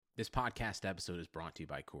This podcast episode is brought to you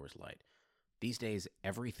by Coors Light. These days,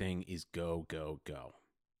 everything is go, go, go.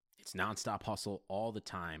 It's nonstop hustle all the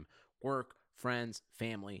time. Work, friends,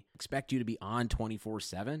 family expect you to be on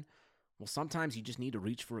 24/7. Well, sometimes you just need to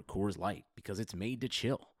reach for a Coors Light because it's made to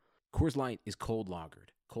chill. Coors Light is cold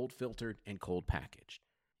lagered, cold filtered, and cold packaged.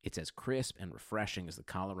 It's as crisp and refreshing as the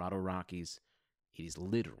Colorado Rockies. It is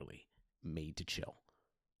literally made to chill.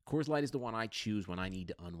 Coors Light is the one I choose when I need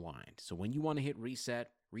to unwind. So when you want to hit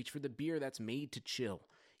reset, reach for the beer that's made to chill.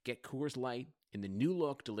 Get Coors Light in the new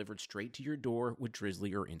look delivered straight to your door with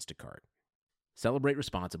Drizzly or Instacart. Celebrate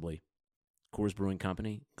responsibly. Coors Brewing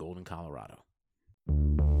Company, Golden, Colorado.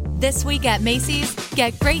 This week at Macy's,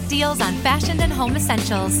 get great deals on fashion and home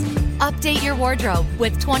essentials. Update your wardrobe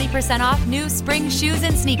with 20% off new spring shoes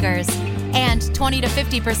and sneakers. And 20 to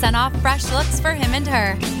 50% off fresh looks for him and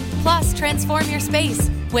her. Plus, transform your space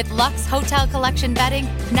with Luxe Hotel Collection bedding,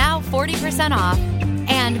 now 40% off.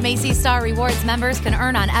 And Macy's Star Rewards members can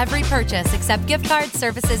earn on every purchase except gift cards,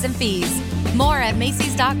 services, and fees. More at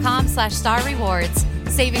Macys.com/Star Rewards.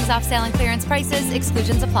 Savings off sale and clearance prices.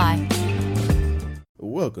 Exclusions apply.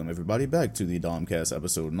 Welcome everybody back to the DomCast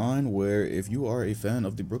Ep.9, where if you are a fan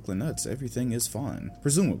of the Brooklyn Nets, everything is fine.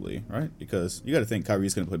 Presumably, right? Because you gotta think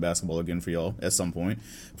Kyrie's gonna play basketball again for y'all at some point.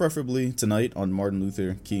 Preferably tonight on Martin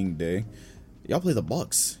Luther King Day. Y'all play the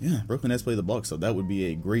Bucks. Yeah, Brooklyn Nets play the Bucks, so that would be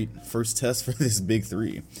a great first test for this Big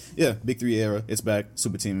Three. Yeah, Big Three era, it's back.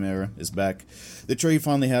 Super Team era is back. The trade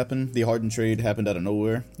finally happened. The Harden trade happened out of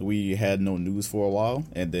nowhere. We had no news for a while,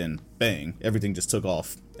 and then bang, everything just took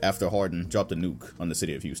off after Harden dropped a nuke on the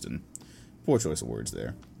city of Houston. Poor choice of words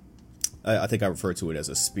there. I think I refer to it as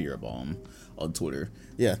a spear bomb on Twitter.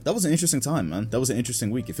 Yeah, that was an interesting time, man. That was an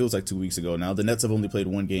interesting week. It feels like 2 weeks ago now. The Nets have only played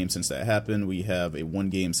one game since that happened. We have a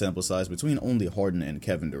one-game sample size between only Harden and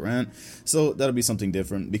Kevin Durant. So that'll be something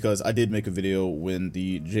different because I did make a video when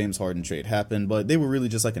the James Harden trade happened, but they were really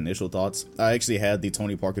just like initial thoughts. I actually had the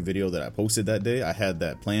Tony Parker video that I posted that day. I had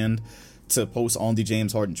that planned to post on the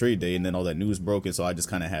James Harden trade day, and then all that news broke, and so I just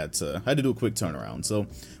kind of had to do a quick turnaround. So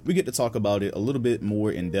we get to talk about it a little bit more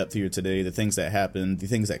in depth here today, the things that happened, the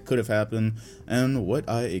things that could have happened, and what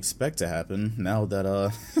I expect to happen now that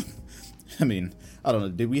I mean, I don't know,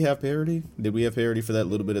 did we have parity? Did we have parity for that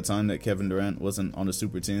little bit of time that Kevin Durant wasn't on the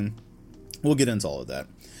super team? We'll get into all of that.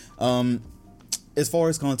 As far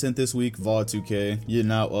as content this week, VOD 2K, you're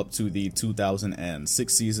now up to the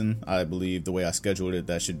 2006 season. I believe the way I scheduled it,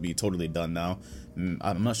 that should be totally done now.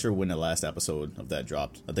 I'm not sure when the last episode of that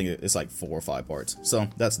dropped. I think it's like 4 or 5 parts. So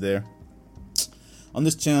that's there. On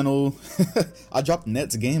this channel, I dropped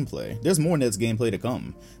Nets gameplay. There's more Nets gameplay to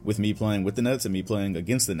come with me playing with the Nets and me playing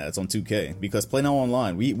against the Nets on 2K. Because Play Now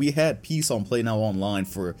Online, we had peace on Play Now Online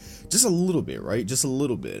for just a little bit, right? Just a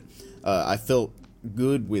little bit. I felt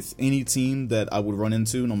good with any team that I would run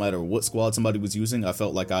into, no matter what squad somebody was using. I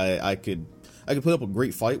felt like I could put up a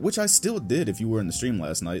great fight, which I still did if you were in the stream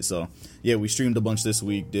last night. So yeah, we streamed a bunch this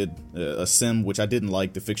week, did a sim, which I didn't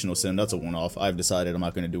like, the fictional sim. That's a one-off. I've decided I'm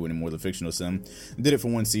not going to do any more of the fictional sim. Did it for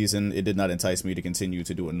one season. It did not entice me to continue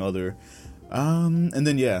to do another. And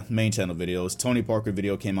then yeah, main channel videos. Tony Parker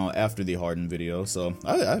video came out after the Harden video, so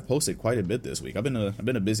I posted quite a bit this week. I've been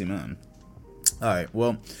a busy man. Alright,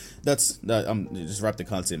 well, that's that. I'm just wrap the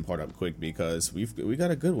content part up quick because we got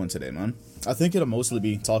a good one today, man. I think it'll mostly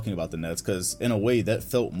be talking about the Nets because in a way that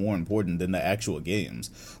felt more important than the actual games.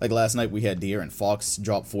 Like last night we had De'Aaron Fox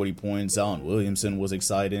drop 40 points. Zion Williamson was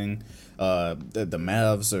exciting. The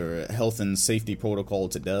Mavs are health and safety protocol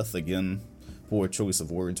to death again. Poor choice of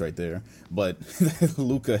words right there. But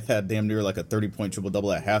Luka had damn near like a 30-point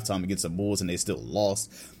triple-double at halftime against the Bulls and they still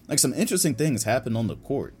lost. Like some interesting things happened on the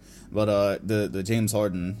court. But the James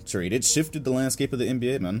Harden trade, it shifted the landscape of the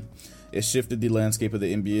NBA, man. It shifted the landscape of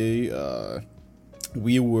the NBA.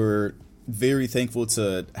 We were very thankful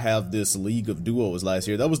to have this league of duos last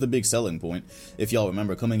year. That was the big selling point, if y'all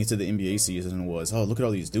remember, coming into the NBA season was, oh, look at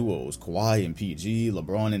all these duos, Kawhi and PG,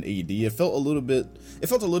 LeBron and AD. It felt a little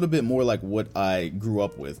bit more like what I grew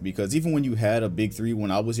up with, because even when you had a big three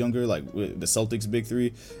when I was younger, like the Celtics big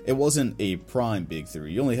three, it wasn't a prime big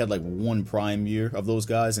three. You only had like one prime year of those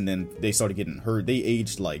guys, and then they started getting hurt. They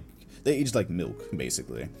aged like milk,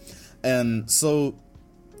 basically. And so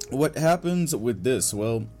what happens with this?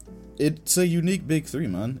 Well, it's a unique big three,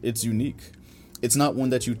 man. It's unique. It's not one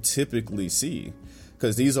that you typically see,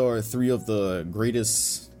 because these are three of the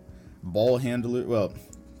greatest ball handlers. Well,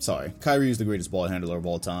 sorry, Kyrie is the greatest ball handler of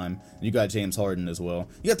all time. You got James Harden as well.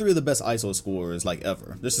 You got 3 of the best ISO scorers like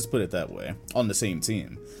ever. Let's just put it that way, on the same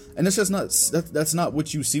team. And it's just not, that's not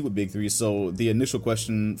what you see with Big Three. So the initial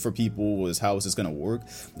question for people was, how is this going to work?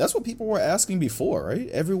 That's what people were asking before, right?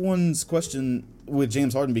 Everyone's question with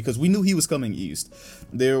James Harden, because we knew he was coming east.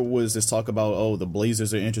 There was this talk about, oh, the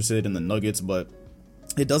Blazers are interested in the Nuggets, but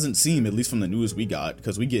it doesn't seem, at least from the news we got,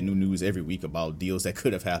 because we get new news every week about deals that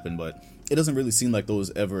could have happened, but it doesn't really seem like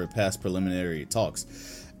those ever passed preliminary talks.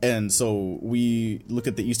 And so we look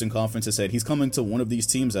at the Eastern Conference and said he's coming to one of these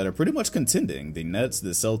teams that are pretty much contending: the Nets, the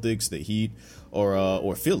Celtics, the Heat,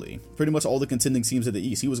 or Philly. Pretty much all the contending teams of the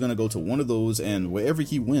East. He was going to go to one of those, and wherever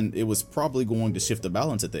he went, it was probably going to shift the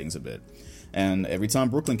balance of things a bit. And every time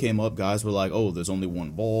Brooklyn came up, guys were like, oh, there's only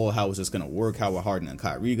one ball. How is this going to work? How are Harden and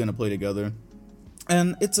Kyrie going to play together?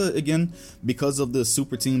 And it's again, because of the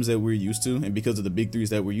super teams that we're used to, and because of the big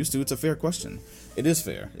threes that we're used to, it's a fair question. It is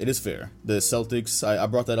fair. It is fair. The Celtics, I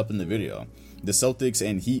brought that up in the video. The Celtics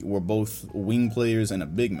and Heat were both wing players and a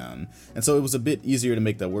big man. And so it was a bit easier to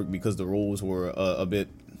make that work because the roles were a bit,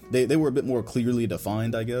 they were a bit more clearly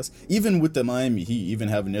defined, I guess. Even with the Miami Heat, even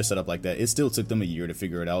having their setup like that, it still took them a year to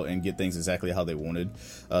figure it out and get things exactly how they wanted.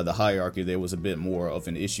 The hierarchy there was a bit more of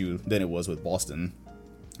an issue than it was with Boston,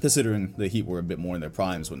 considering the Heat were a bit more in their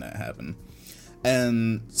primes when that happened.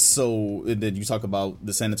 And so then you talk about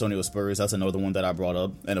the San Antonio Spurs. That's another one that I brought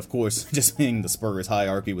up. And of course, just saying the Spurs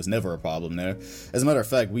hierarchy was never a problem there. As a matter of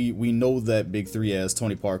fact, we know that Big Three as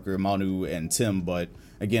Tony Parker, Manu, and Tim, but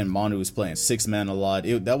again, Manu was playing 6-man a lot.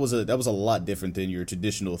 That was a lot different than your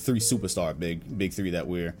traditional 3 superstar big three that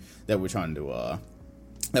we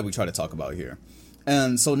try to talk about here.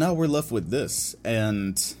 And so now we're left with this,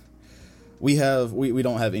 and we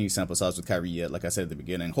don't have any sample size with Kyrie yet, like I said at the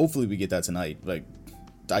beginning. Hopefully we get that tonight. Like,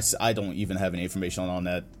 I don't even have any information on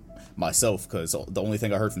that myself, because the only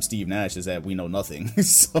thing I heard from Steve Nash is that we know nothing.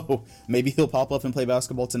 So maybe he'll pop up and play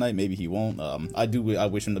basketball tonight, maybe he won't. I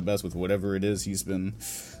wish him the best with whatever it is he's been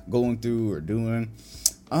going through or doing.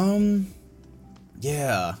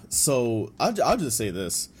 Yeah, so I'll just say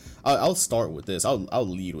this. I'll start with this. I'll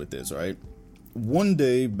lead with this, right? One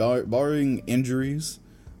day, barring injuries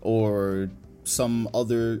or some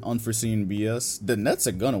other unforeseen BS, the Nets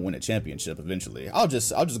are gonna win a championship eventually. I'll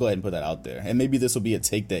just go ahead and put that out there. And maybe this will be a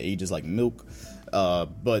take that ages like milk,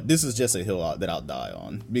 but this is just a hill that I'll die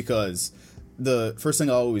on, because the first thing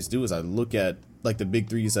I always do is I look at like the big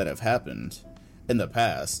threes that have happened in the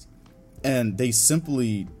past, and they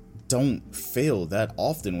simply don't fail that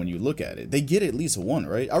often when you look at it. They get at least one,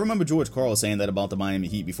 right? I remember George Karl saying that about the Miami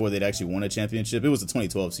Heat before they'd actually won a championship. It was the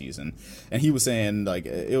 2012 season, and he was saying, like,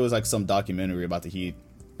 it was like some documentary about the Heat,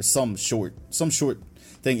 or some short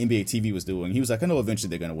thing NBA TV was doing. He was like, I know eventually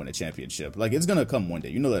they're gonna win a championship. Like, it's gonna come one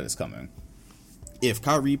day. You know that it's coming. If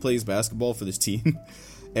Kyrie plays basketball for this team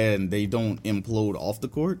and they don't implode off the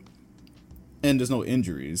court and there's no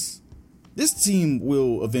injuries, this team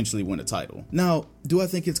will eventually win a title. Now, do I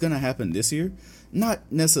think it's going to happen this year? Not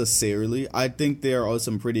necessarily. I think there are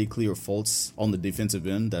some pretty clear faults on the defensive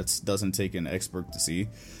end that doesn't take an expert to see.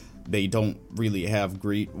 They don't really have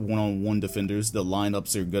great one-on-one defenders. The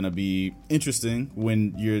lineups are going to be interesting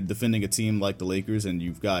when you're defending a team like the Lakers and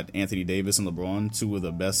you've got Anthony Davis and LeBron, 2 of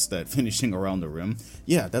the best at finishing around the rim.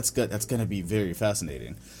 Yeah, that's going to be very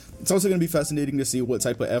fascinating. It's also going to be fascinating to see what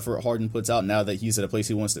type of effort Harden puts out now that he's at a place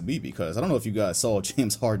he wants to be, because I don't know if you guys saw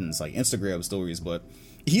James Harden's like Instagram stories, but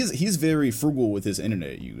he's very frugal with his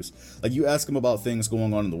internet use. Like, you ask him about things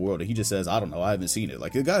going on in the world and he just says, I don't know, I haven't seen it.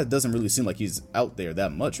 Like, the guy doesn't really seem like he's out there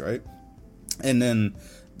that much, right? And then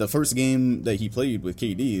the first game that he played with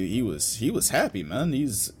KD, he was happy, man.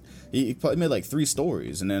 He probably made like 3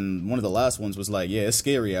 stories, and then one of the last ones was like, yeah, it's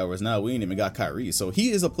scary hours now, we ain't even got Kyrie. So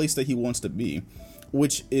he is a place that he wants to be,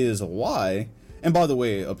 which is why, and by the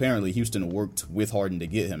way, apparently Houston worked with Harden to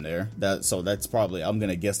get him there. So that's probably, I'm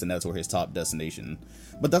gonna guess, the Nets were his top destination.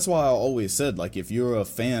 But that's why I always said, like, if you're a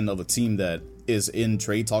fan of a team that is in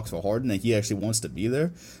trade talks for Harden and he actually wants to be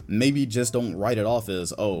there, maybe just don't write it off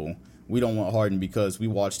as, oh, we don't want Harden because we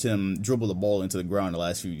watched him dribble the ball into the ground the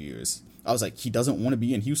last few years. I was like, he doesn't want to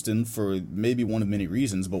be in Houston for maybe one of many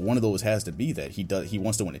reasons, but one of those has to be that he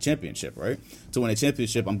wants to win a championship, right? To win a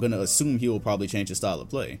championship, I'm going to assume he will probably change his style of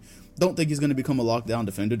play. Don't think he's going to become a lockdown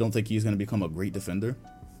defender. Don't think he's going to become a great defender.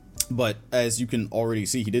 But as you can already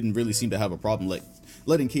see, he didn't really seem to have a problem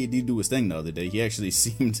letting KD do his thing the other day. He actually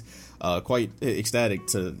seemed quite ecstatic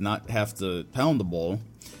to not have to pound the ball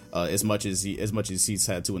as much as he's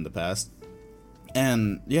had to in the past.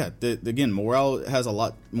 And yeah, again, morale has a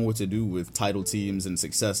lot more to do with title teams and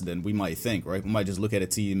success than we might think, right? We might just look at a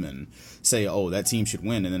team and say, oh, that team should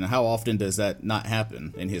win. And then how often does that not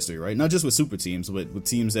happen in history, right? Not just with super teams, but with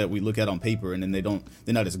teams that we look at on paper and then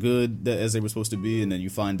they're not as good as they were supposed to be. And then you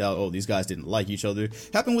find out, oh, these guys didn't like each other.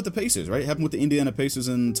 Happened with the Pacers, right? Happened with the Indiana Pacers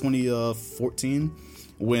in 2014.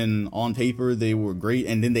 When on paper they were great,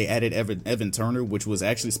 and then they added Evan Turner, which was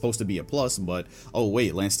actually supposed to be a plus, but oh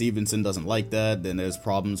wait, Lance Stevenson doesn't like that. Then there's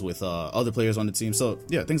problems with other players on the team. So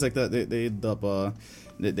yeah, things like that.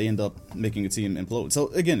 They end up making a team implode. So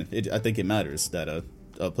again, I think it matters that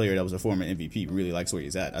a player that was a former MVP really likes where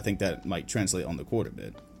he's at. I think that might translate on the court a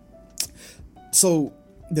bit. So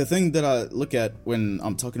the thing that I look at when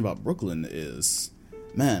I'm talking about Brooklyn is,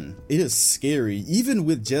 man, it is scary, even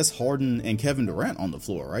with just Harden and Kevin Durant on the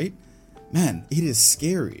floor, right? Man, it is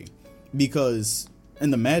scary because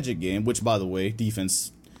in the Magic game, which by the way,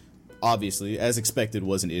 defense obviously, as expected,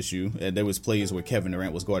 was an issue. And there was plays where Kevin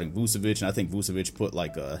Durant was guarding Vucevic, and I think Vucevic put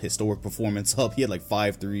like a historic performance up. He had like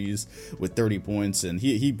 5 threes with 30 points, and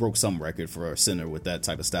he broke some record for a center with that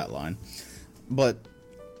type of stat line. But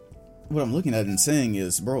what I'm looking at and saying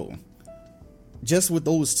is, bro, just with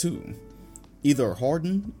those two, either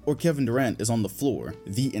Harden or Kevin Durant is on the floor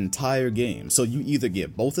the entire game. So you either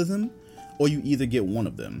get both of them or you either get one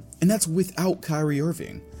of them. And that's without Kyrie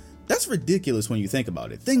Irving. That's ridiculous when you think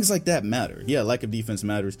about it. Things like that matter. Yeah, lack of defense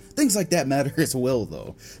matters. Things like that matter as well,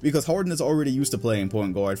 though. Because Harden is already used to playing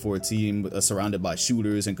point guard for a team surrounded by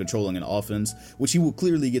shooters and controlling an offense, which he will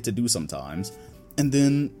clearly get to do sometimes. And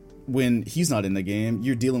then when he's not in the game,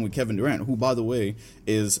 you're dealing with Kevin Durant, who, by the way,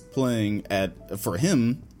 is playing for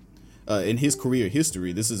him, in his career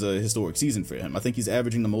history, this is a historic season for him. I think he's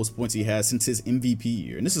averaging the most points he has since his MVP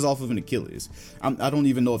year, and this is off of an Achilles. I don't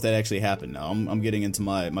even know if that actually happened now. I'm getting into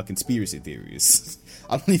my conspiracy theories.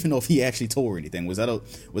 I don't even know if he actually tore anything. Was that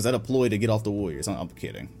a ploy to get off the Warriors? I'm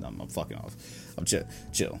kidding. I'm fucking off. I'm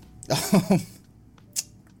chill.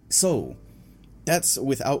 So, that's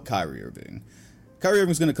without Kyrie Irving. Kyrie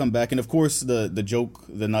Irving's going to come back, and of course, the joke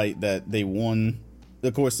the night that they won,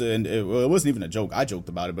 of course, and it wasn't even a joke. I joked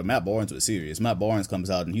about it, but Matt Barnes was serious. Matt Barnes comes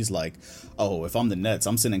out and he's like, "Oh, if I'm the Nets,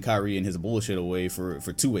 I'm sending Kyrie and his bullshit away for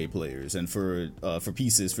two-way players and for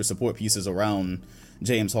support pieces around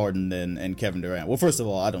James Harden and Kevin Durant." Well, first of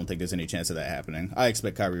all, I don't think there's any chance of that happening. I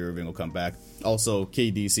expect Kyrie Irving will come back. Also,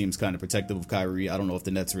 KD seems kind of protective of Kyrie. I don't know if the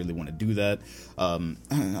Nets really want to do that. I'm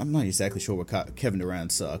not exactly sure what Kevin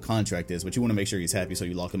Durant's contract is, but you want to make sure he's happy, so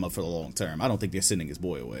you lock him up for the long term. I don't think they're sending his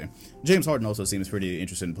boy away. James Harden also seems pretty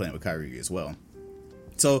interested in playing with Kyrie as well.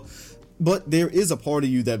 So, but there is a part of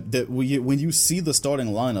you that when you see the starting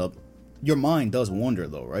lineup, your mind does wander,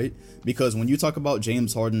 though, right? Because when you talk about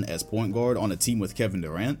James Harden as point guard on a team with Kevin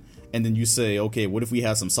Durant, and then you say, okay, what if we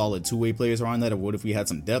have some solid two-way players around that, or what if we had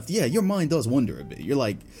some depth? Yeah, your mind does wander a bit. You're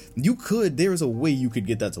like, there's a way you could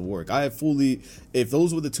get that to work. If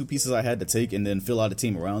those were the two pieces I had to take and then fill out a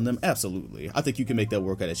team around them, absolutely. I think you can make that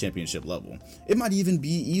work at a championship level. It might even be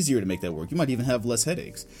easier to make that work. You might even have less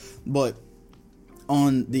headaches. But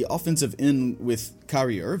on the offensive end with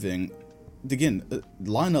Kyrie Irving, again,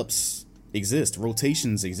 lineups exist,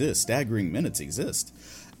 rotations exist, staggering minutes exist.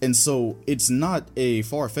 And so it's not a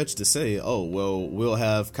far-fetched to say, oh, well, we'll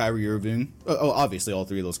have Kyrie Irving. Oh, obviously all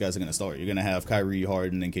three of those guys are going to start. You're going to have Kyrie,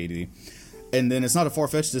 Harden, and KD. And then it's not a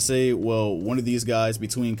far-fetched to say, well, one of these guys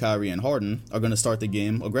between Kyrie and Harden are going to start the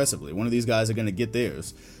game aggressively. One of these guys are going to get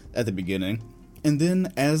theirs at the beginning. And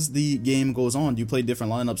then as the game goes on, you play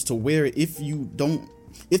different lineups to where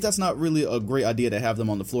if that's not really a great idea to have them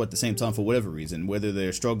on the floor at the same time for whatever reason, whether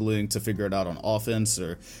they're struggling to figure it out on offense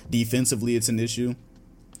or defensively it's an issue,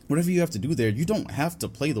 whatever you have to do there, you don't have to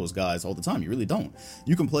play those guys all the time. You really don't.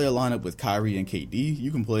 You can play a lineup with Kyrie and KD.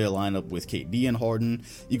 You can play a lineup with KD and Harden.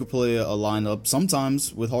 You can play a lineup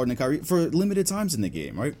sometimes with Harden and Kyrie for limited times in the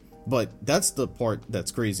game, right? But that's the part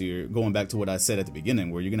that's crazier, going back to what I said at the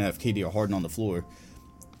beginning, where you're going to have KD or Harden on the floor,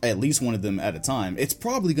 at least one of them at a time. It's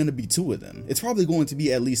probably going to be two of them. It's probably going to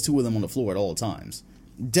be at least two of them on the floor at all times.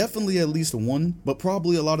 Definitely at least one, but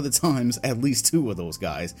probably a lot of the times at least two of those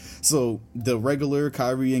guys. So the regular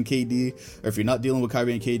Kyrie and KD, or if you're not dealing with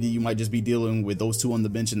Kyrie and KD, you might just be dealing with those two on the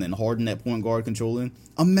bench and then Harden at point guard controlling.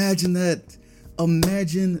 Imagine that.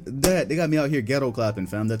 They got me out here ghetto clapping,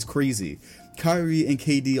 fam. That's crazy. Kyrie and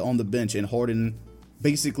KD on the bench and Harden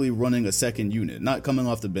basically running a second unit, not coming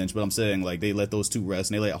off the bench, but I'm saying like they let those two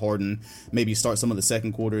rest and they let Harden maybe start some of the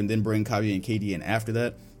second quarter and then bring Kyrie and KD in after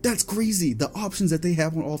that. That's crazy. The options that they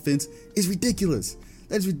have on offense is ridiculous.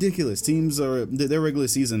 That's ridiculous. Teams their regular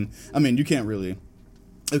season, I mean, you can't really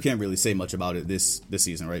I can't really say much about it this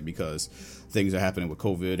season, right? Because things are happening with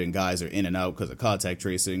COVID and guys are in and out because of contact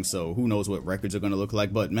tracing. So who knows what records are going to look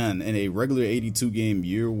like. But man, in a regular 82 game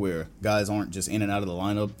year where guys aren't just in and out of the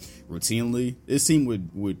lineup routinely, this team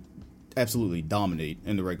would absolutely dominate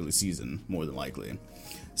in the regular season, more than likely.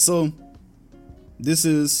 So this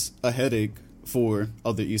is a headache for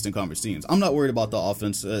other Eastern Conference teams. I'm not worried about the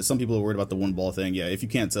offense. Some people are worried about the one ball thing. Yeah, if you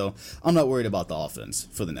can't tell, I'm not worried about the offense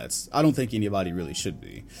for the Nets. I don't think anybody really should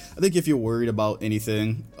be. I think if you're worried about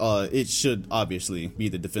anything, it should obviously be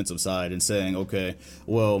the defensive side and saying, okay,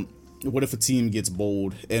 well, what if a team gets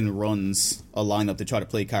bold and runs a lineup to try to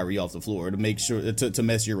play Kyrie off the floor to make sure to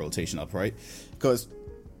mess your rotation up, right? Because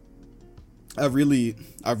I really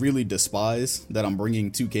despise that I'm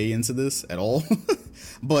bringing 2K into this at all.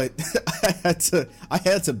 But I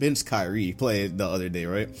had to bench Kyrie play the other day,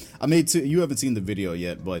 right? You haven't seen the video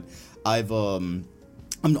yet, but I'm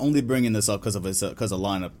only bringing this up because a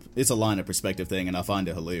lineup. It's a lineup perspective thing, and I find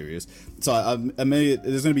it hilarious. So I made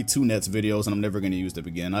there's gonna be 2 Nets videos, and I'm never gonna use them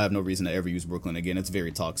again. I have no reason to ever use Brooklyn again. It's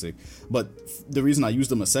very toxic. But the reason I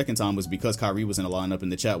used them a second time was because Kyrie was in a lineup,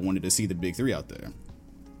 and the chat wanted to see the big 3 out there.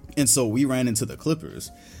 And so we ran into the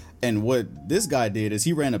Clippers. And what this guy did is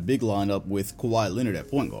he ran a big lineup with Kawhi Leonard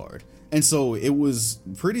at point guard. And so it was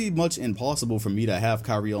pretty much impossible for me to have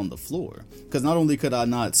Kyrie on the floor. Because not only could I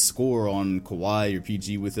not score on Kawhi or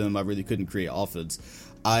PG with him, I really couldn't create offense.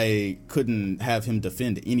 I couldn't have him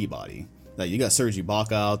defend anybody. Like, you got Serge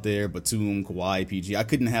Ibaka out there, Batum, Kawhi, PG. I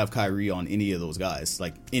couldn't have Kyrie on any of those guys,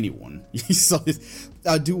 like anyone. So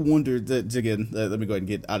I do wonder that, again, let me go ahead and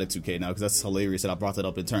get out of 2K now, because that's hilarious that I brought that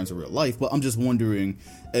up in terms of real life. But I'm just wondering,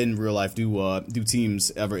 in real life, do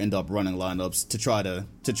teams ever end up running lineups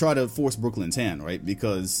to try to force Brooklyn's hand, right?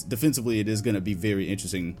 Because defensively, it is going to be very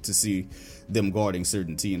interesting to see them guarding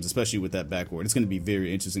certain teams, especially with that backcourt. It's going to be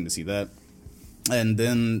very interesting to see that. And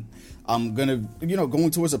then I'm going to, going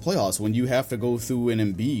towards the playoffs when you have to go through an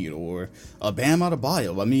Embiid or a Bam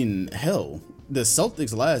Adebayo. I mean, hell, the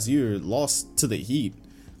Celtics last year lost to the Heat.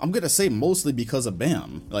 I'm going to say mostly because of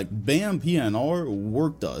Bam. Like, Bam PNR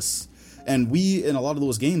worked us. And in a lot of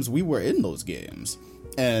those games, we were in those games.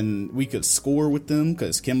 And we could score with them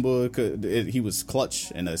because Kemba he was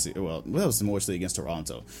clutch, and that was mostly against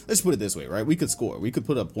Toronto. Let's put it this way, right? We could score, we could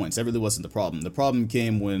put up points. That really wasn't the problem. The problem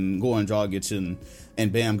came when Goran Dragic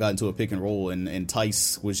and Bam got into a pick and roll, and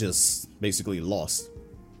Tice was just basically lost.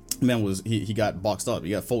 Man he got boxed up, he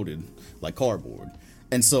got folded like cardboard,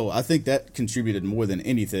 and so I think that contributed more than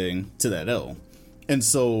anything to that L. And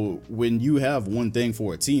so when you have one thing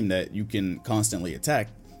for a team that you can constantly attack,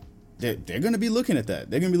 they're going to be looking at that.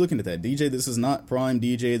 They're going to be looking at that. DJ, this is not prime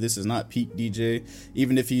DJ. This is not peak DJ.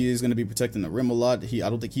 Even if he is going to be protecting the rim a lot, I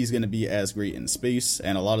don't think he's going to be as great in space.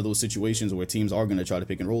 And a lot of those situations where teams are going to try to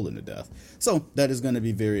pick and roll into death. So that is going to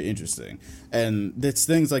be very interesting. And it's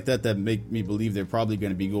things like that make me believe they're probably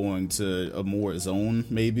going to be going to a more zone,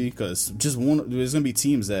 maybe. Because there's going to be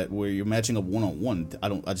teams where you're matching up one-on-one.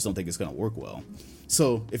 I just don't think it's going to work well.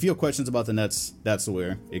 So if you have questions about the Nets, that's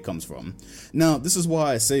where it comes from. Now, this is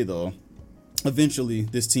why I say, though, eventually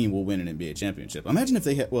this team will win an NBA championship. Imagine if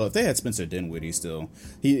they had Spencer Dinwiddie still.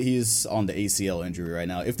 He's on the ACL injury right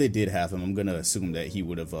now. If they did have him, I'm going to assume that he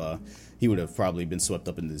would have probably been swept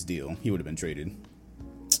up in this deal. He would have been traded.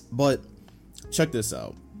 But check this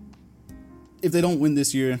out. If they don't win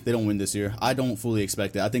this year, they don't win this year. I don't fully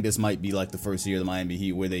expect it. I think this might be like the first year of the Miami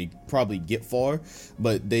Heat where they probably get far,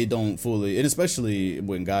 but they don't fully, and especially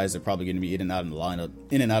when guys are probably going to be in and out of the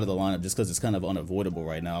lineup just because it's kind of unavoidable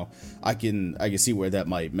right now. I can see where that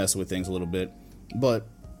might mess with things a little bit. But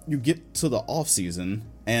you get to the offseason,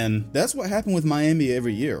 and that's what happened with Miami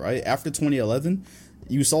every year, right? After 2011,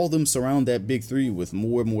 you saw them surround that big 3 with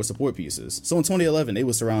more and more support pieces. So in 2011, they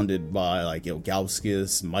were surrounded by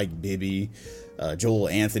Gauskas, Mike Bibby, Joel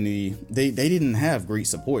Anthony. They didn't have great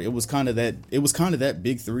support. It was kind of that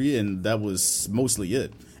big 3, and that was mostly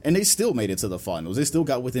it. And they still made it to the finals. They still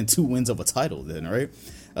got within 2 wins of a title then, right?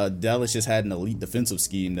 Dallas just had an elite defensive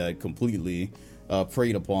scheme that completely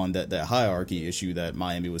preyed upon that hierarchy issue that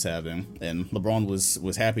Miami was having. And LeBron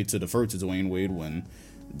was happy to defer to Dwayne Wade when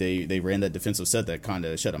they ran that defensive set that kind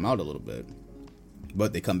of shut them out a little bit.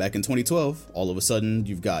 But they come back in 2012. All of a sudden,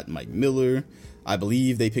 you've got Mike Miller. I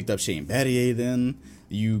believe they picked up Shane Battier then.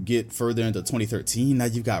 You get further into 2013. Now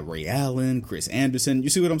you've got Ray Allen, Chris Anderson. You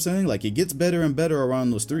see what I'm saying? Like, it gets better and better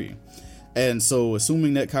around those 3. And so,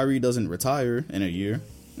 assuming that Kyrie doesn't retire in a year,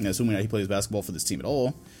 and assuming that he plays basketball for this team at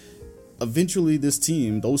all, eventually this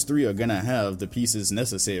team, those three are going to have the pieces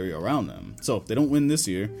necessary around them. So if they don't win this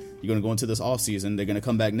year, you're going to go into this offseason, they're going to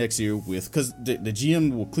come back next year with, because the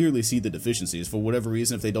GM will clearly see the deficiencies. For whatever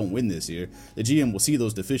reason, if they don't win this year, the GM will see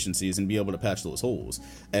those deficiencies and be able to patch those holes.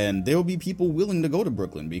 And there will be people willing to go to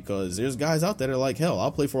Brooklyn, because there's guys out there that are like, hell,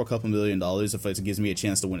 I'll play for a couple $1 million if it gives me a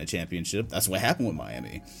chance to win a championship. That's what happened with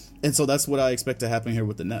Miami. And so that's what I expect to happen here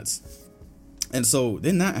with the Nets. And so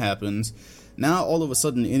then that happens. Now, all of a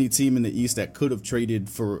sudden, any team in the East that could have traded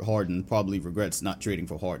for Harden probably regrets not trading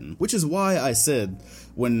for Harden, which is why I said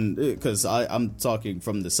because I'm talking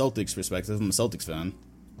from the Celtics perspective, I'm a Celtics fan,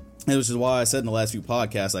 and which is why I said in the last few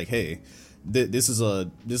podcasts, like, hey, this is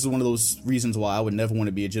one of those reasons why I would never want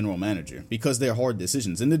to be a general manager, because they're hard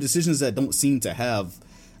decisions, and the decisions that don't seem to have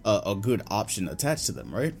a good option attached to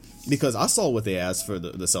them, right? Because I saw what they asked for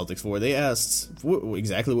the Celtics for. They asked for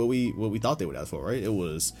exactly what we thought they would ask for, right? It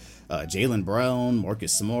was Jaylen Brown,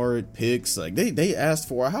 Marcus Smart, picks. Like they asked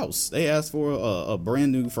for a house. They asked for a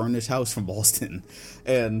brand new furnished house from Boston.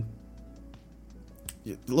 And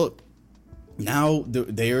look, now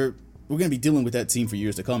we're going to be dealing with that team for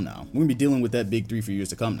years to come now. We're going to be dealing with that big three for years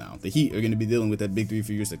to come now. The Heat are going to be dealing with that big three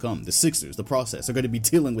for years to come. The Sixers, the process, are going to be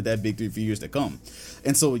dealing with that big three for years to come.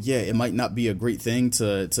 And so, yeah, it might not be a great thing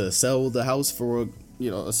to sell the house for,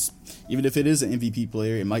 even if it is an MVP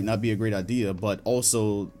player, it might not be a great idea. But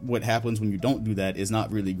also, what happens when you don't do that is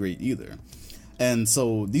not really great either. And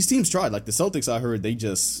so, these teams tried. Like the Celtics, I heard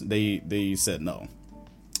they said no.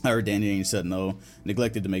 I heard Danny Ainge said no,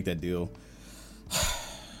 neglected to make that deal.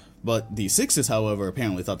 But the Sixers, however,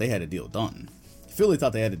 apparently thought they had a deal done. Philly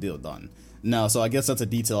thought they had a deal done. Now, so I guess that's a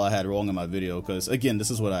detail I had wrong in my video, because, again,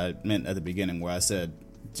 this is what I meant at the beginning, where I said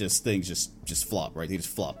things just flop, right? They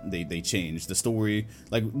just flop. They change. The story,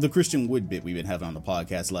 like the Christian Wood bit we've been having on the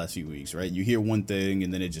podcast the last few weeks, right? You hear one thing,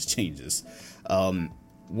 and then it just changes.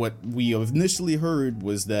 What we initially heard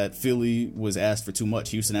was that Philly was asked for too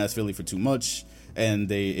much. Houston asked Philly for too much,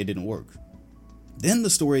 and it didn't work. Then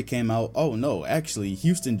the story came out, oh no, actually,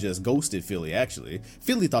 Houston just ghosted Philly, actually.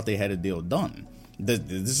 Philly thought they had a deal done.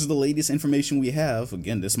 This is the latest information we have.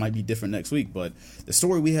 Again, this might be different next week, but the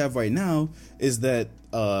story we have right now is that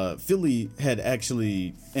Philly had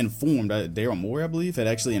actually informed, Daryl Morey, I believe, had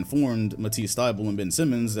actually informed Matisse Thybulle and Ben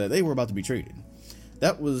Simmons that they were about to be traded.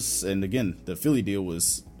 That was, and again, the Philly deal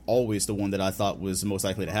was always the one that I thought was most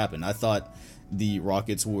likely to happen. I thought the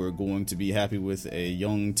Rockets were going to be happy with a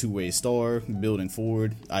young two-way star building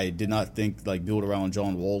forward. I did not think build around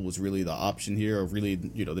John Wall was really the option here, or really,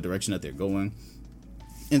 the direction that they're going.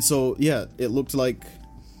 And so, yeah, it looked like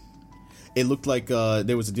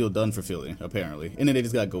there was a deal done for Philly, apparently. And then they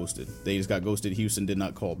just got ghosted. Houston did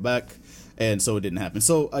not call back, and so it didn't happen.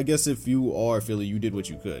 So I guess if you are Philly, you did what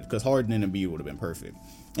you could, because Harden and Embiid would have been perfect.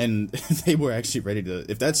 And they were actually ready to,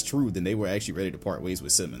 if that's true, then they were actually ready to part ways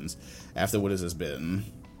with Simmons after what has this been,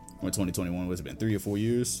 2021, was it been 3 or 4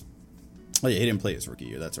 years? Oh yeah, he didn't play his rookie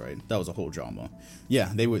year. That's right. That was a whole drama. Yeah,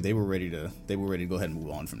 they were ready to go ahead and move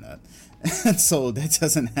on from that. And so that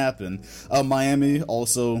doesn't happen. Miami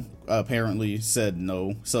also apparently said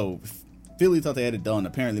no. So Philly thought they had it done.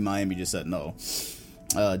 Apparently Miami just said no.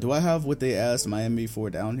 Do I have what they asked Miami for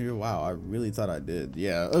down here? Wow, I really thought I did.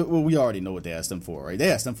 Yeah, well, we already know what they asked them for, right?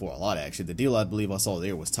 They asked them for a lot, actually. The deal I believe I saw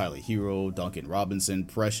there was Tyler Hero, Duncan Robinson,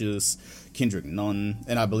 Precious, Kendrick Nunn,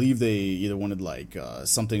 and I believe they either wanted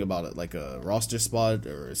something about it, like a roster spot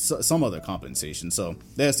or some other compensation. So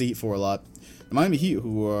they asked the Heat for a lot. The Miami Heat,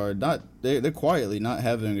 who are not, they're quietly not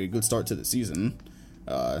having a good start to the season,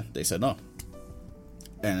 they said no.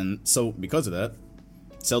 And so because of that,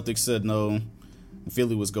 Celtics said no.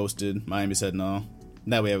 Philly was ghosted. Miami said no.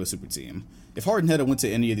 Now we have a super team. If Harden had went to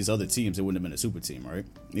any of these other teams, it wouldn't have been a super team, right?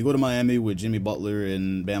 You go to Miami with Jimmy Butler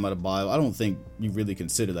and Bam Adebayo, I don't think you really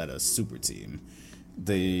consider that a super team.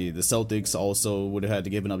 The Celtics also would have had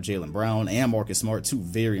to give up Jaylen Brown and Marcus Smart, two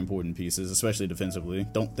very important pieces, especially defensively.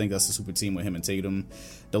 Don't think that's a super team with him and Tatum.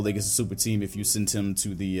 Don't think it's a super team if you send him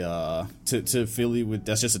to the to Philly with,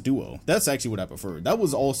 that's just a duo. That's actually what I preferred. That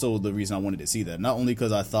was also the reason I wanted to see that. Not only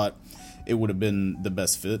because I thought it would have been the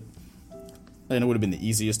best fit, and it would have been the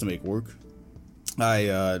easiest to make work.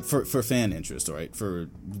 For fan interest, right? For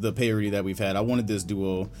the parity that we've had, I wanted these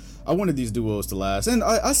duos to last. And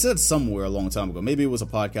I said somewhere a long time ago, maybe it was a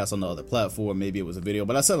podcast on the other platform, maybe it was a video,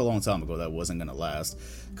 but I said a long time ago that wasn't going to last,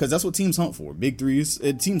 because that's what teams hunt for. Big threes.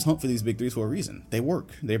 Teams hunt for these big threes for a reason. They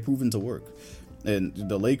work. They're proven to work. And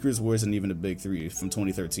the Lakers wasn't even a big three from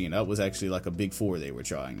 2013. That was actually like a big four they were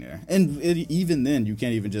trying there. And even then, you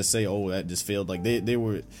can't even just say, oh, that just failed. Like they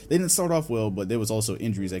didn't start off well, but there was also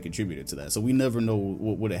injuries that contributed to that. So we never know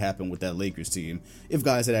what would have happened with that Lakers team if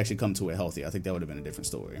guys had actually come to it healthy. I think that would have been a different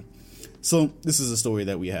story. So this is a story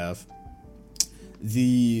that we have.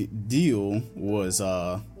 The deal was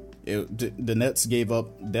the Nets gave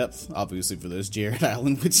up depth, obviously, for this. Jared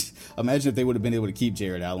Allen, which imagine if they would have been able to keep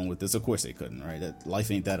Jared Allen with this. Of course they couldn't, right?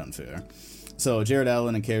 Life ain't that unfair. So Jared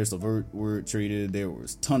Allen and Caris LeVert were traded. There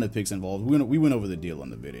was a ton of picks involved. We went over the deal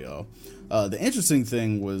on the video. The interesting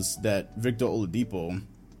thing was that Victor Oladipo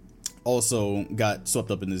also got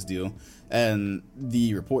swept up in this deal. And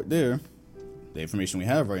the report there, the information we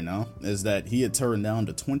have right now, is that he had turned down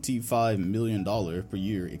the $25 million per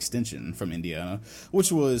year extension from Indiana,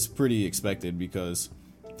 which was pretty expected because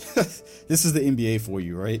this is the NBA for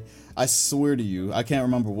you, right? I swear to you, I can't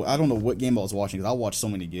remember. I don't know what game I was watching because I watch so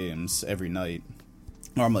many games every night,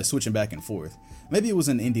 or I'm like switching back and forth. Maybe it was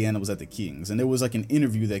in Indiana, it was at the Kings, and there was like an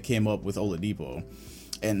interview that came up with Oladipo.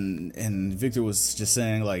 And Victor was just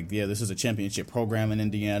saying, like, yeah, this is a championship program in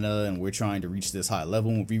Indiana, and we're trying to reach this high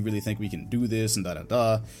level, and we really think we can do this, and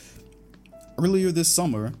da-da-da. Earlier this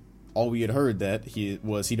summer, all we had heard that he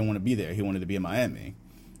didn't want to be there. He wanted to be in Miami.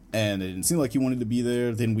 And it didn't seem like he wanted to be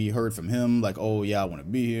there. Then we heard from him, like, oh, yeah, I want to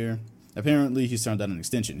be here. Apparently, he's turned down an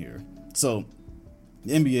extension here. So,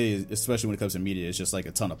 the NBA, especially when it comes to media, is just like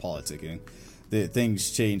a ton of politicking.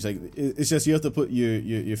 Things change. Like, it's just you have to put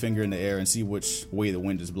your finger in the air and see which way the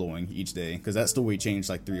wind is blowing each day, because that story changed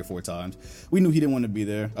like 3 or 4 times. We knew he didn't want to be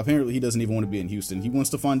there. Apparently he doesn't even want to be in Houston. He wants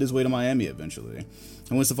to find his way to Miami eventually.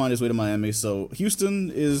 So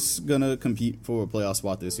Houston is gonna compete for a playoff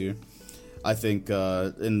spot this year. I think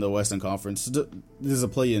in the Western Conference, there's a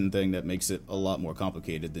play-in thing that makes it a lot more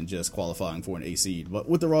complicated than just qualifying for an A seed. But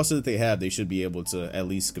with the roster that they have, they should be able to at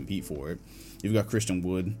least compete for it. You've got Christian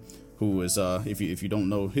Wood, who is, if you don't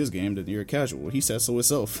know his game, then you're a casual. He said so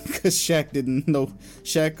himself, because Shaq didn't know.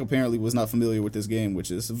 Shaq apparently was not familiar with this game, which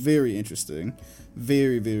is very interesting.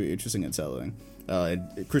 Very, very interesting and telling.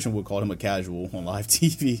 And Christian Wood called him a casual on live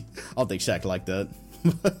TV. I don't think Shaq liked that.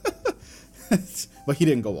 But he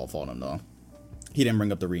didn't go off on him, though. He didn't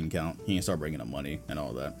bring up the ring count. He didn't start bringing up money and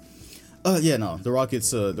all that. The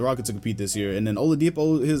Rockets will compete this year, and then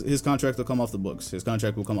Oladipo, his contract will come off the books.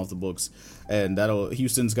 And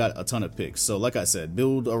Houston's got a ton of picks. So, like I said,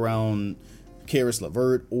 build around Caris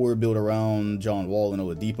LeVert or build around John Wall and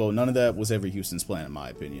Oladipo. None of that was ever Houston's plan, in my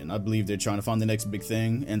opinion. I believe they're trying to find the next big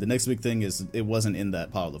thing, and the next big thing is it wasn't in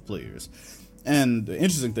that pile of players. And the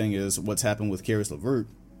interesting thing is what's happened with Caris LeVert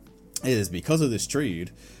is because of this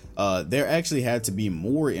trade. There actually had to be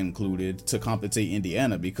more included to compensate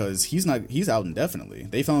Indiana because he's out indefinitely.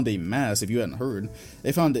 They found a mass, if you hadn't heard,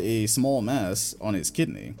 they found a small mass on his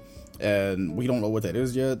kidney. And we don't know what that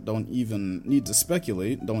is yet. Don't even need to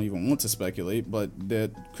speculate. Don't even want to speculate. But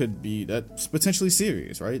that's potentially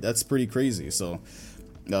serious, right? That's pretty crazy. So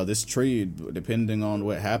this trade, depending on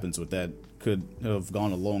what happens with that, could have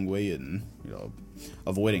gone a long way in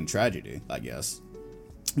avoiding tragedy, I guess.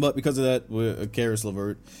 But because of that, with Caris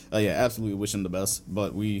LeVert, absolutely wish him the best.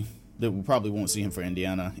 But we probably won't see him for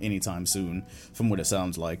Indiana anytime soon, from what it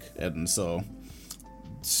sounds like. And so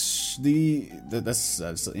that's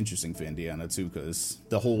interesting for Indiana too, because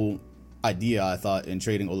the whole idea, I thought, in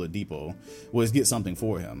trading Oladipo was get something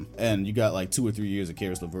for him, and you got like 2 or 3 years of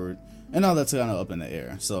Caris LeVert, and now that's kind of up in the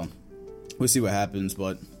air. So we'll see what happens.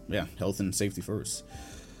 But yeah, health and safety first.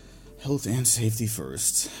 The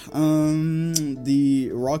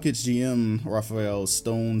Rockets GM, Rafael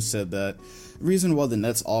Stone, said that the reason why the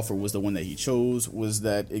Nets offer was the one that he chose was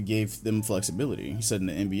that it gave them flexibility. He said in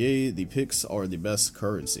the NBA, the picks are the best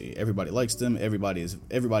currency. Everybody likes them.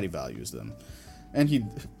 Everybody values them. And he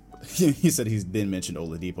said he didn't mention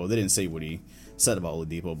Oladipo. They didn't say what he said about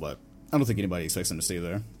Oladipo, but I don't think anybody expects him to stay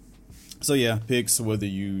there. So yeah, picks, whether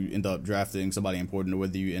you end up drafting somebody important or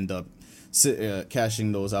whether you end up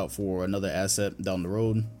cashing those out for another asset down the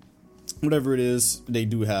road, whatever it is, they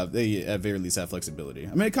at very least have flexibility.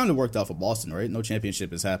 I mean, it kind of worked out for Boston, right? No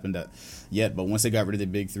championship has happened yet, but once they got rid of the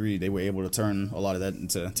big three, they were able to turn a lot of that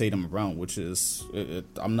into Tatum and Brown, which is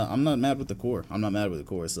I'm not mad with the core.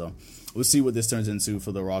 So we'll see what this turns into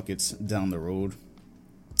for the Rockets down the road.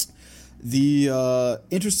 The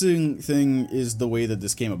interesting thing is the way that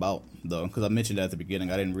this came about, though, because I mentioned that at the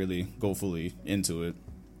beginning. I didn't really go fully into it.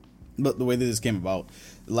 But the way that this came about,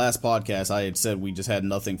 last podcast, I had said we just had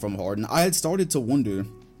nothing from Harden. I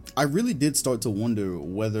really did start to wonder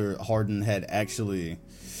whether Harden had actually,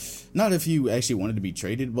 not if he actually wanted to be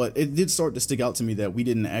traded, but it did start to stick out to me that we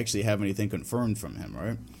didn't actually have anything confirmed from him,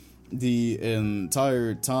 right? The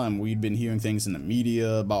entire time we'd been hearing things in the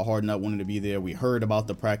media about Harden not wanting to be there. We heard about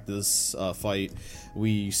the practice fight.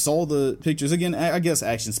 We saw the pictures. Again, I guess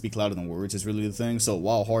actions speak louder than words is really the thing. So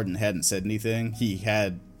while Harden hadn't said anything, he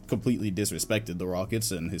had completely disrespected the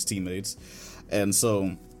Rockets and his teammates. And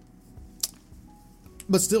so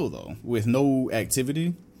But still, though, with no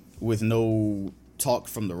activity, with no talk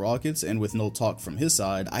from the Rockets, and with no talk from his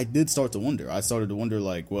side, I did start to wonder. I started to wonder,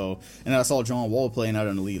 like, well, and I saw John Wall playing out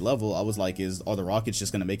at an elite level. I was like, are the Rockets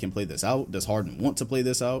just going to make him play this out? Does Harden want to play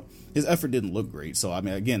this out? His effort didn't look great. So, I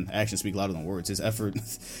mean, again, actions speak louder than words. His effort,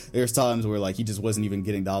 there's times where, like, he just wasn't even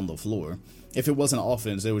getting down the floor. If it wasn't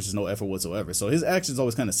offense, there was just no effort whatsoever. So his actions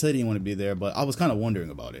always kind of said he didn't want to be there, but I was kind of wondering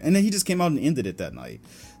about it. And then he just came out and ended it that night,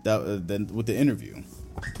 then with the interview.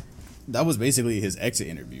 That was basically his exit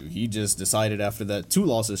interview. He just decided after that, 2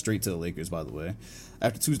 losses straight to the Lakers, by the way.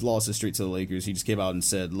 After 2 losses straight to the Lakers, he just came out and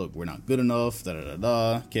said, look, we're not good enough,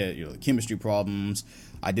 the chemistry problems.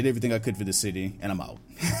 I did everything I could for the city, and I'm out.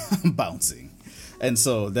 I'm bouncing. And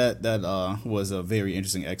so that was a very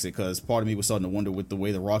interesting exit, because part of me was starting to wonder with the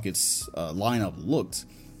way the Rockets lineup looked.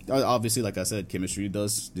 Obviously, like I said, chemistry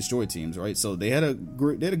does destroy teams, right? So they had a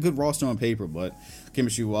good roster on paper, but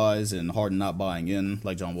chemistry-wise and Harden not buying in,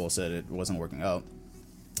 like John Wall said, it wasn't working out.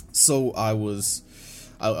 So I was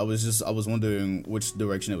wondering which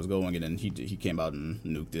direction it was going, and then he came out and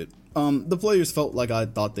nuked it. The players felt like I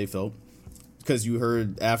thought they felt, because you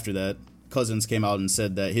heard after that, Cousins came out and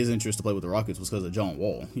said that his interest to play with the Rockets was because of John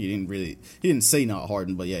Wall. He didn't say not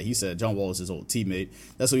Harden, but yeah, he said John Wall is his old teammate.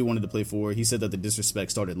 That's what he wanted to play for. He said that the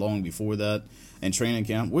disrespect started long before that in training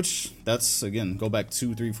camp, which that's, again, go back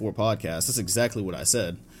 2, 3, 4 podcasts. That's exactly what I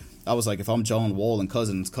said. I was like, if I'm John Wall and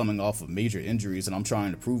Cousins coming off of major injuries and I'm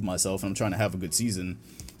trying to prove myself and I'm trying to have a good season,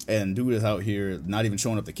 and dude is out here not even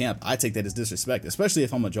showing up to camp, I take that as disrespect. Especially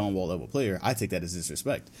if I'm a John Wall level player, I take that as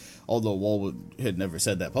disrespect. Although Wall had never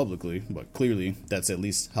said that publicly, but clearly that's at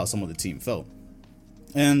least how some of the team felt.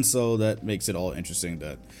 And so that makes it all interesting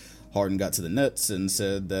that Harden got to the Nets and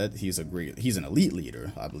said that he's an elite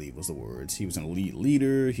leader, I believe was the words. He was an elite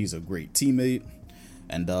leader, he's a great teammate,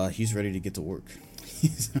 and he's ready to get to work.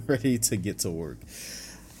 He's ready to get to work.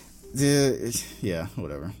 Yeah,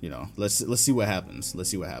 whatever. Let's see what happens.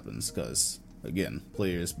 Because again,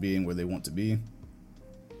 players being where they want to be,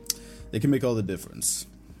 they can make all the difference.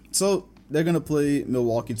 So they're gonna play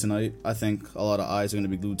Milwaukee tonight. I think a lot of eyes are gonna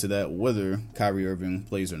be glued to that, whether Kyrie Irving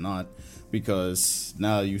plays or not, because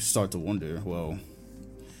now you start to wonder. Well,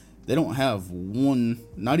 they don't have one,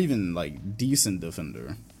 not even like decent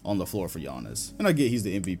defender on the floor for Giannis. And I get he's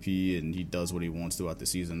the MVP and he does what he wants throughout the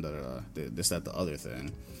season. This, that, the other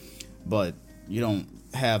thing. But you don't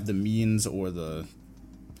have the means to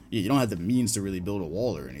really build a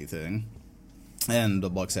wall or anything. And the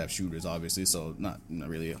Bucks have shooters, obviously, so not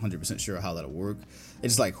really 100% sure how that'll work.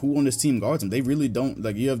 It's like, who on this team guards him? They really don't.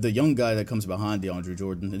 Like, you have the young guy that comes behind DeAndre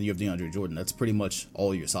Jordan, and you have DeAndre Jordan. That's pretty much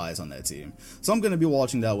all your size on that team. So I'm going to be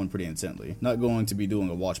watching that one pretty intently. Not going to be doing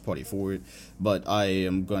a watch party for it, but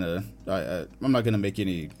I'm not going to make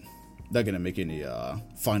any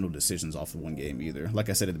final decisions off of one game either. Like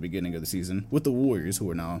I said at the beginning of the season, with the Warriors, who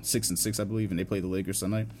are now 6-6, I believe, and they play the Lakers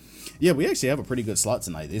tonight. Yeah, we actually have a pretty good slot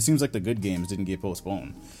tonight. It seems like the good games didn't get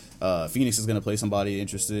postponed. Phoenix is going to play somebody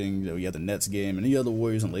interesting. You have the Nets game, and you have the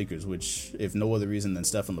Warriors and Lakers, which, if no other reason than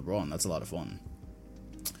Steph and LeBron, that's a lot of fun.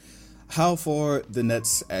 How far the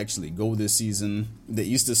Nets actually go this season, the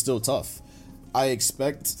East is still tough. I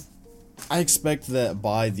expect that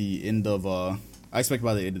by the end of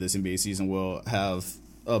this NBA season, we'll have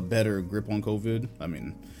a better grip on COVID. I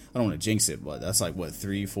mean, I don't want to jinx it, but that's like,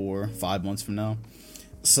 3, 4, 5 months from now.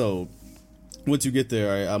 So once you get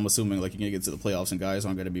there, I'm assuming like you're going to get to the playoffs and guys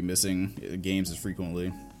aren't going to be missing games as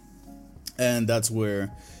frequently. And that's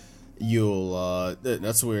where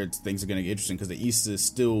that's where things are going to get interesting, because the East is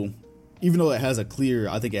still, even though I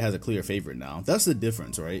think it has a clear favorite now. That's the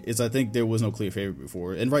difference, right? I think there was no clear favorite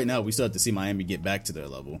before, and right now we still have to see Miami get back to their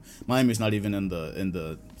level. Miami's not even in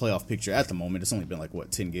the playoff picture at the moment. It's only been like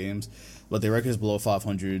 10 games, but their record is below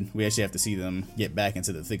 500. We actually have to see them get back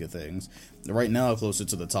into the thick of things. Right now, closer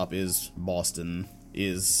to the top is Boston,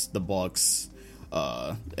 is the Bucks,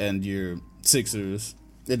 and your Sixers,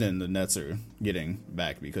 and then the Nets are getting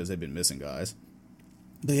back because they've been missing guys.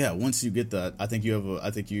 But yeah, once you get that, I think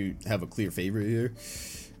you have a clear favorite here,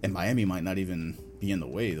 and Miami might not even be in the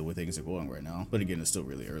way things are going right now. But again, it's still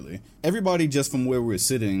really early. Everybody, just from where we're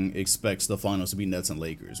sitting, expects the finals to be Nets and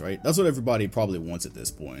Lakers, right? That's what everybody probably wants at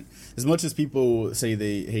this point. As much as people say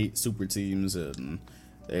they hate super teams, and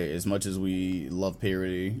as much as we love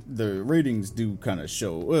parity, the ratings do kind of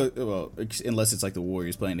show. Well, unless it's like the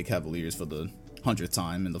Warriors playing the Cavaliers for the 100th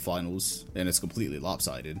time in the finals, and it's completely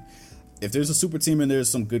lopsided. If there's a super team and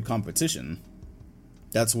there's some good competition,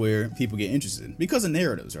 that's where people get interested. Because of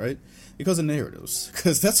narratives, right? Because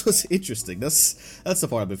that's what's interesting. That's the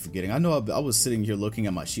part I've been forgetting. I know I was sitting here looking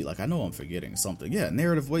at my sheet like, I know I'm forgetting something. Yeah,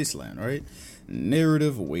 narrative wasteland, right?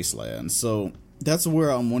 Narrative wasteland. So that's where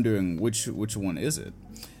I'm wondering which one is it.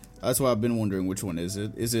 That's why I've been wondering which one is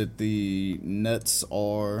it. Is it the Nets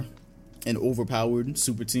are an overpowered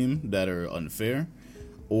super team that are unfair?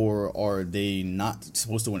 Or are they not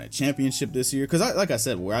supposed to win a championship this year? Because, like I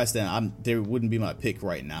said, where I stand, there wouldn't be my pick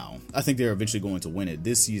right now. I think they're eventually going to win it.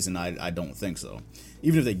 This season, I don't think so.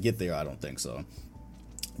 Even if they get there, I don't think so.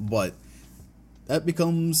 But that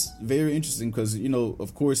becomes very interesting because, you know,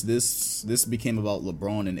 of course, this became about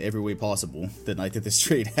LeBron in every way possible the night that this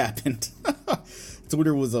trade happened.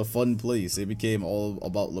 Twitter was a fun place. It became all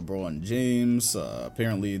about LeBron James.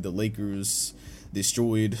 Apparently, the Lakers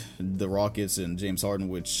destroyed the Rockets and James Harden,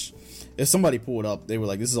 which if somebody pulled up, they were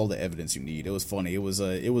like, this is all the evidence you need. It was funny. It was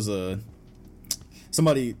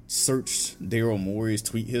somebody searched Daryl Morey's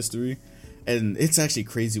tweet history, and it's actually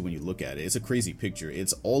crazy when you look at it. It's a crazy picture.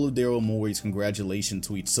 It's all of Daryl Morey's congratulation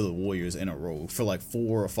tweets to the Warriors in a row for like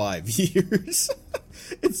 4 or 5 years.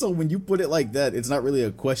 And so when you put it like that, it's not really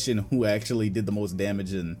a question who actually did the most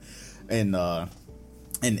damage in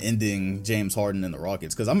ending James Harden and the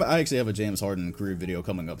Rockets, because I actually have a James Harden career video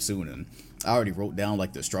coming up soon, and I already wrote down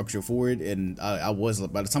like the structure for it, and I was,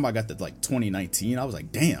 by the time I got to like 2019, I was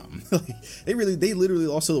like, damn, they literally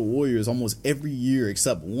lost to the Warriors almost every year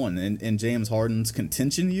except one in James Harden's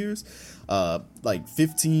contention years, like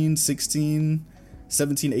 15, 16,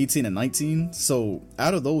 17, 18, and 19. So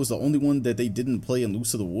out of those, the only one that they didn't play and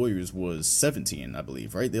lose to the Warriors was 17, I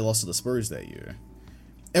believe, right? They lost to the Spurs that year.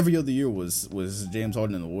 Every other year was James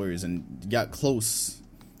Harden and the Warriors, and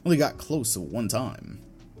only got close one time.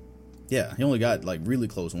 Yeah, he only got like really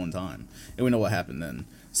close one time, and we know what happened then.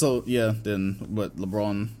 So yeah, but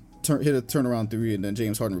LeBron hit a turnaround three, and then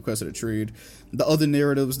James Harden requested a trade. The other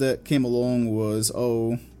narratives that came along was,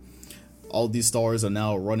 oh, all these stars are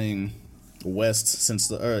now running east since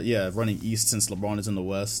LeBron is in the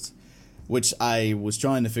West, which I was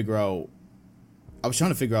trying to figure out.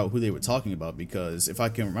 Who they were talking about, because if I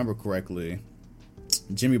can remember correctly,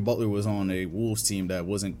 Jimmy Butler was on a Wolves team that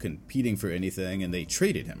wasn't competing for anything, and they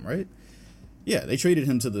traded him, right? Yeah, they traded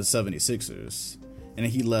him to the 76ers, and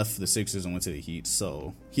he left the Sixers and went to the Heat,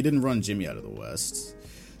 so he didn't run Jimmy out of the West.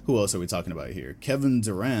 Who else are we talking about here? Kevin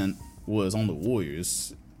Durant was on the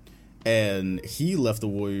Warriors, and he left the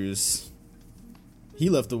Warriors when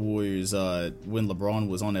LeBron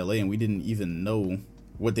was on LA, and we didn't even know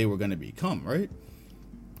what they were going to become, right?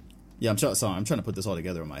 Yeah, I'm trying to put this all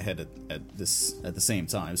together in my head at the same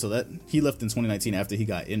time. So that he left in 2019 after he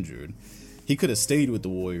got injured. He could have stayed with the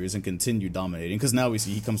Warriors and continued dominating, because now we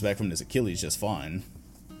see he comes back from his Achilles just fine.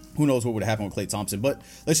 Who knows what would happen with Klay Thompson? But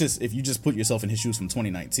if you just put yourself in his shoes from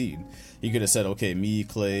 2019, he could have said, okay, me,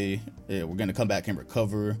 Klay, we're going to come back and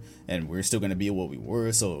recover, and we're still going to be what we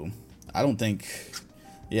were. So I don't think...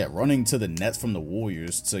 Yeah, running to the Nets from the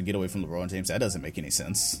Warriors to get away from LeBron James, that doesn't make any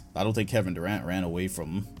sense. I don't think Kevin Durant ran away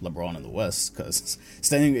from LeBron in the West, because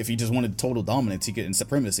if he just wanted total dominance and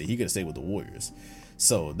supremacy, he could have stayed with the Warriors.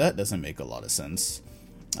 So that doesn't make a lot of sense.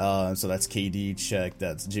 So that's KD, check.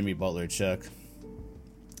 That's Jimmy Butler, check.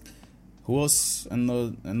 Who else in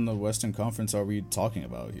the Western Conference are we talking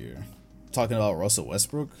about here? Talking about Russell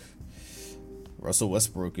Westbrook? Russell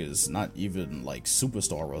Westbrook is not even like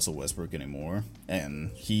superstar Russell Westbrook anymore, and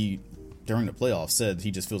he, during the playoffs, said he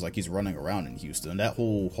just feels like he's running around in Houston. That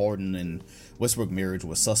whole Harden and Westbrook marriage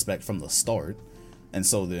was suspect from the start, and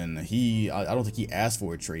so then I don't think he asked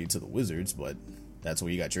for a trade to the Wizards, but that's where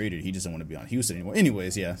he got traded. He just didn't want to be on Houston anymore.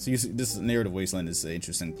 Anyways, yeah, so this narrative wasteland is an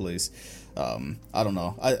interesting place. I don't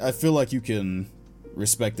know. I feel like you can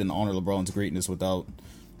respect and honor LeBron's greatness without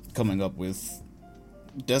coming up with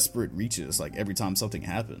desperate reaches like every time something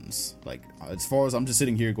happens. Like, as far as I'm just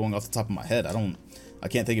sitting here going off the top of my head, I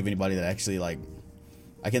can't think of anybody that actually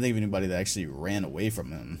ran away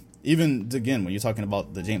from him. Even again, when you're talking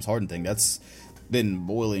about the James Harden thing, that's been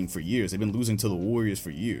boiling for years. They've been losing to the Warriors for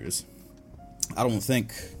years. I don't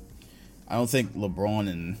think LeBron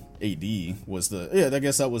and AD was I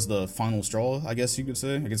guess that was the final straw, I guess you could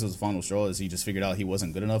say. I guess it was the final straw, as he just figured out he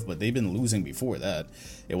wasn't good enough, but they've been losing before that.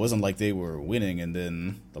 It wasn't like they were winning and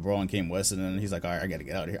then LeBron came west and then he's like, all right, I gotta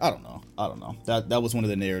get out of here. I don't know. That was one of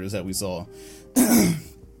the narratives that we saw.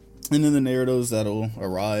 And then the narratives that'll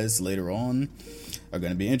arise later on are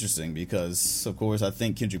going to be interesting, because, of course, I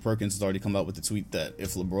think Kendrick Perkins has already come out with the tweet that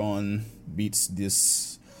if LeBron beats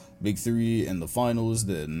this Big Three in the finals,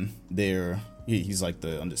 then he's like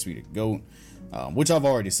the undisputed GOAT, which I've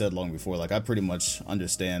already said long before. Like, I pretty much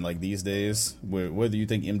understand, like, these days, whether you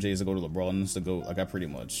think MJ is the GOAT or LeBron is the GOAT, like, I pretty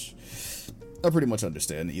much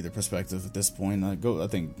understand either perspective at this point. I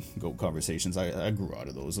think GOAT conversations, I grew out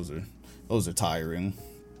of those. Those are tiring.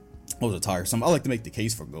 those are tiresome. I like to make the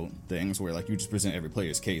case for GOAT things where like you just present every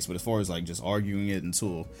player's case, but as far as like just arguing it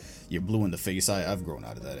until you're blue in the face, I've grown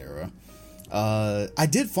out of that era. I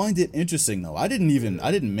did find it interesting though. I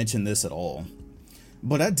didn't mention this at all,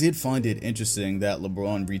 but I did find it interesting that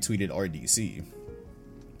LeBron retweeted RDC.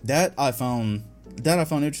 That I found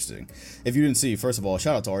interesting. If you didn't see, first of all,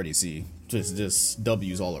 shout out to RDC. Just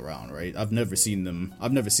W's all around, right? I've never seen them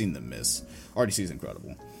miss. RDC is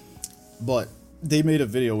incredible. But they made a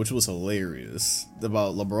video which was hilarious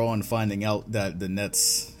about LeBron finding out that the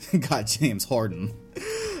Nets got James Harden.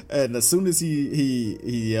 And as soon as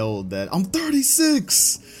he yelled that I'm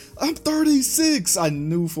 36, I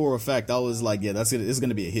knew for a fact, I was like, yeah, it's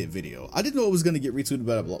gonna be a hit video. I didn't know it was gonna get retweeted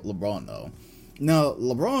by LeBron though. Now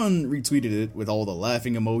LeBron retweeted it with all the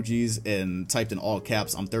laughing emojis and typed in all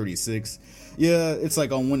caps, I'm 36. Yeah, it's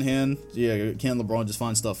like on one hand, yeah, can LeBron just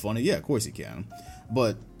find stuff funny? Yeah, of course he can.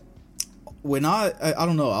 But when I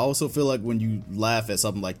don't know, I also feel like when you laugh at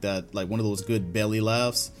something like that, like one of those good belly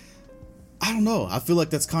laughs, I don't know, I feel like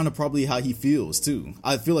that's kind of probably how he feels too.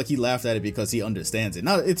 I feel like he laughed at it because he understands it.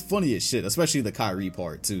 Now, it's funny as shit, especially the Kyrie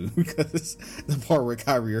part too, because the part where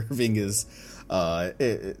Kyrie Irving is,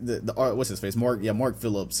 what's his face? Mark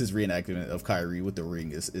Phillips, his reenactment of Kyrie with the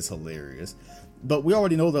ring is hilarious. But we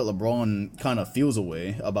already know that LeBron kind of feels a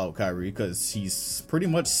way about Kyrie because he's pretty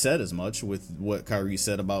much said as much with what Kyrie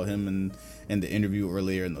said about him in the interview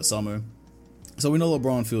earlier in the summer. So we know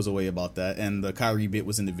LeBron feels a way about that, and the Kyrie bit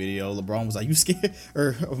was in the video. LeBron was like, "You scared?"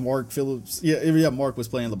 Or Mark Phillips, Mark was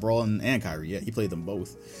playing LeBron and Kyrie. Yeah, he played them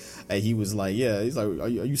both. And he was like, "Yeah," he's like, "Are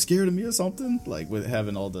you scared of me or something?" Like with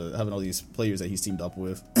having all these players that he's teamed up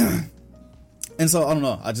with. And so I don't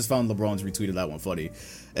know. I just found LeBron's retweeted that one funny.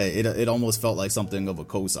 It almost felt like something of a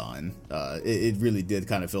cosign. It really did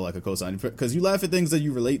kind of feel like a cosign because you laugh at things that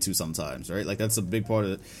you relate to sometimes, right? Like that's a big part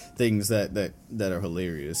of things that are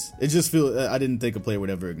hilarious. It just I didn't think a player would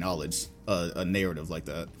ever acknowledge a narrative like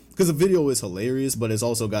that because the video is hilarious, but it's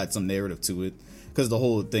also got some narrative to it because the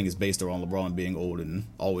whole thing is based around LeBron being old and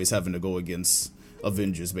always having to go against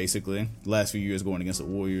Avengers, basically. The last few years going against the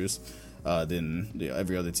Warriors. Than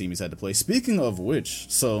every other team he's had to play. Speaking of which,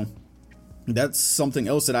 so that's something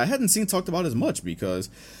else that I hadn't seen talked about as much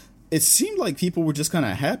because it seemed like people were just kind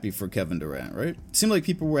of happy for Kevin Durant, right? It seemed like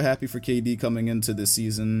people were happy for KD coming into this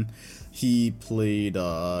season. He played,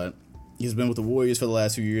 he's been with the Warriors for the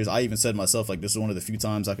last few years. I even said myself, like, this is one of the few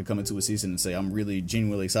times I could come into a season and say I'm really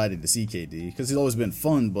genuinely excited to see KD because he's always been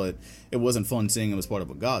fun, but it wasn't fun seeing him as part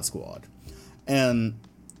of a God squad. And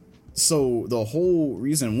so the whole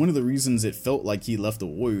reason, one of the reasons it felt like he left the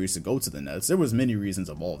Warriors to go to the Nets, there was many reasons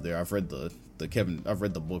involved there. I've read the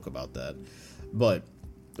book about that, but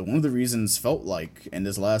one of the reasons felt like in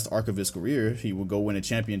this last arc of his career, he would go win a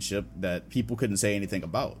championship that people couldn't say anything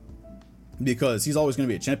about because he's always going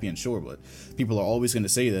to be a champion, sure, but people are always going to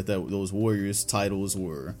say that those Warriors titles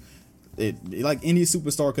were like any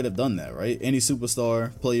superstar could have done that, right? Any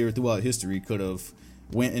superstar player throughout history could have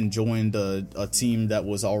went and joined a team that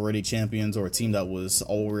was already champions or a team that was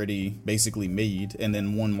already basically made and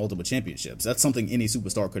then won multiple championships. That's something any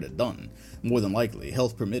superstar could have done, more than likely,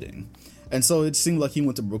 health permitting. And so it seemed like he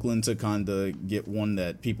went to Brooklyn to kind of get one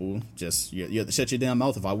that people just, you have to shut your damn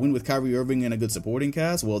mouth. If I win with Kyrie Irving and a good supporting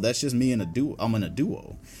cast, well, that's just me and a duo. I'm in a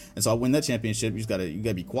duo. And so I win that championship, you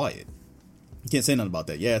gotta be quiet. You can't say nothing about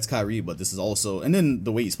that. Yeah, it's Kyrie, but this is also... And then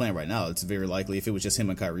the way he's playing right now, it's very likely, if it was just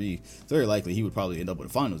him and Kyrie, it's very likely he would probably end up with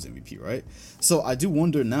a Finals MVP, right? So I do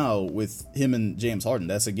wonder now with him and James Harden,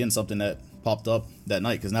 that's again something that popped up that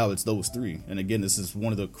night, because now it's those three. And again, this is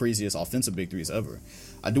one of the craziest offensive big threes ever.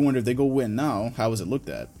 I do wonder if they go win now, how is it looked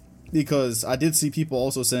at? Because I did see people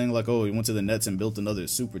also saying like, oh, he went to the Nets and built another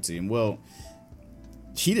super team. Well,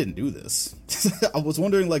 he didn't do this. I was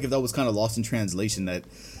wondering like if that was kind of lost in translation that...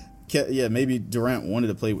 Yeah, maybe Durant wanted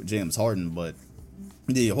to play with James Harden, but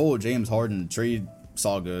the whole James Harden trade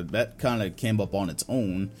saga, that kind of came up on its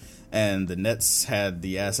own, and the Nets had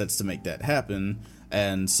the assets to make that happen,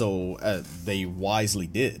 and so they wisely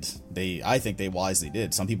did. I think they wisely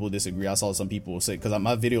did. Some people disagree. I saw some people say, because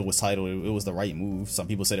my video was titled, it was the right move. Some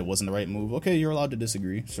people said it wasn't the right move. Okay, you're allowed to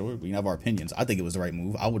disagree. Sure, we can have our opinions. I think it was the right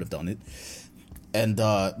move. I would have done it. And,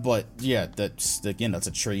 but yeah, that's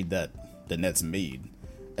a trade that the Nets made.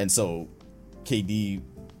 And so KD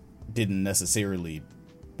didn't necessarily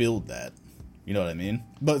build that, you know what I mean?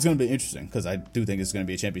 But it's going to be interesting because I do think it's going to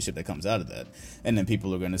be a championship that comes out of that. And then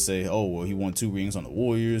people are going to say, oh, well, he won 2 rings on the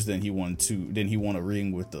Warriors. Then he won a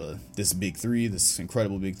ring with this big three, this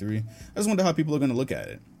incredible big three. I just wonder how people are going to look at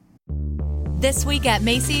it. This week at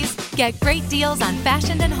Macy's, get great deals on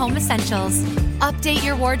fashion and home essentials. Update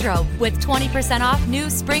your wardrobe with 20% off new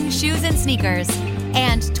spring shoes and sneakers.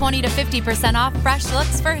 And 20 to 50% off fresh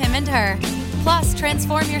looks for him and her. Plus,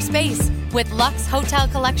 transform your space with Luxe Hotel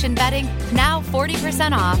Collection bedding, now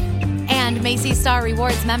 40% off. And Macy's Star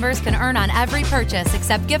Rewards members can earn on every purchase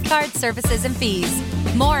except gift cards, services, and fees.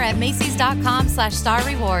 More at Macys.com/Star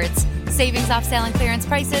Rewards. Savings off sale and clearance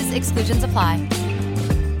prices. Exclusions apply.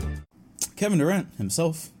 Kevin Durant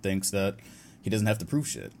himself thinks that he doesn't have to prove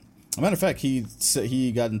shit. As a matter of fact,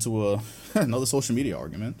 he got into another social media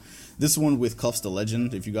argument. This one with Cuffs the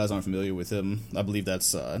Legend. If you guys aren't familiar with him, I believe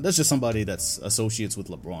that's just somebody that's associates with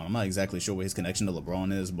LeBron. I'm not exactly sure what his connection to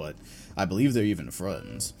LeBron is, but I believe they're even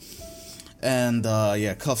friends. And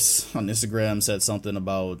Cuffs on Instagram said something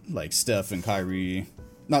about like Steph and Kyrie.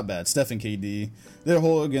 Not bad. Steph and KD.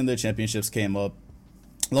 Their championships came up.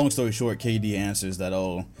 Long story short, KD answers that,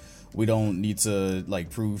 we don't need to like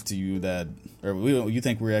prove to you that, or you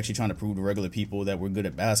think we're actually trying to prove to regular people that we're good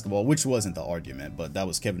at basketball, which wasn't the argument, but that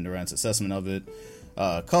was Kevin Durant's assessment of it.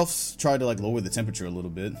 Cuffs tried to like lower the temperature a little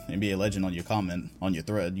bit and be a legend on your comment on your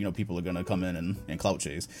thread. You know, people are gonna come in and clout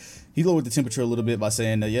chase. He lowered the temperature a little bit by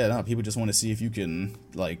saying that people just want to see if you can,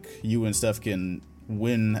 like, you and Steph can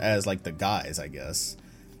win as like the guys, I guess.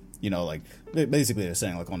 You know, like, basically they're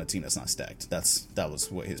saying, like, on a team that's not stacked. That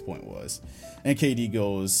was what his point was. And KD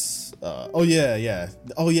goes,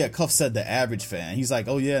 Cuff said the average fan. He's like,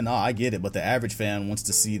 I get it, but the average fan wants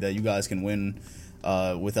to see that you guys can win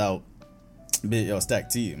without a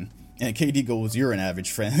stacked team. And KD goes, you're an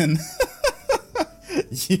average fan.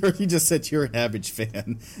 He just said you're an average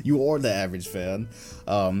fan. You are the average fan.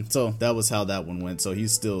 So that was how that one went. So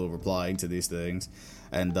he's still replying to these things.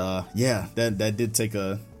 And that did take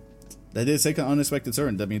an unexpected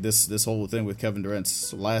turn. I mean, this whole thing with Kevin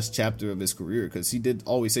Durant's last chapter of his career, because he did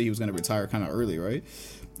always say he was going to retire kind of early, right?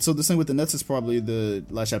 So this thing with the Nets is probably the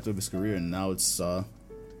last chapter of his career, and now it's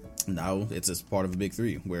as part of a big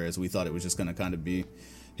three, whereas we thought it was just going to kind of be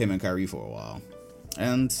him and Kyrie for a while.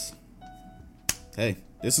 And hey,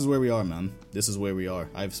 this is where we are, man. This is where we are.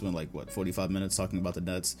 I've spent 45 minutes talking about the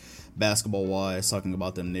Nets, basketball wise, talking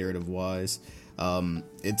about them narrative wise.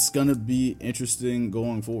 It's gonna be interesting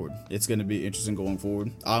going forward.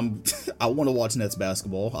 I want to watch Nets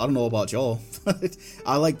basketball. I don't know about y'all.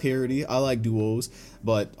 I like parody. I like duos.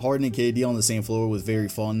 But Harden and KD on the same floor was very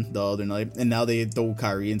fun the other night. And now they throw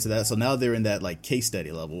Kyrie into that. So now they're in that like case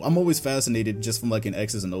study level. I'm always fascinated just from like an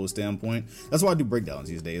X's and O's standpoint. That's why I do breakdowns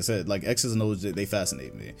these days. Like X's and O's, they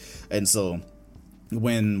fascinate me. And so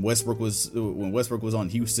when Westbrook was on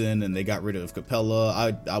Houston and they got rid of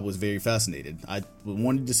Capella, I was very fascinated. I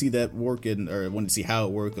wanted to see that work, or wanted to see how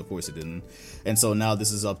it worked. Of course it didn't. And so now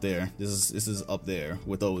this is up there. This is up there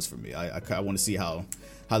with those for me. I want to see how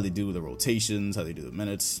they do the rotations, how they do the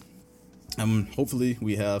minutes. Hopefully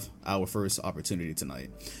we have our first opportunity tonight.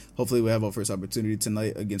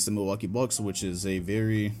 Against the Milwaukee Bucks, which is a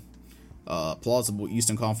very plausible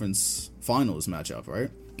Eastern Conference Finals matchup, right?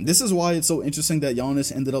 This is why it's so interesting that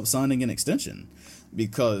Giannis ended up signing an extension,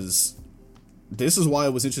 because this is why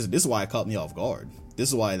it was interesting. This is why it caught me off guard.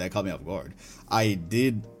 I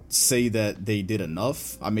did say that they did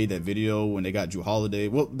enough. I made that video when they got Jrue Holiday.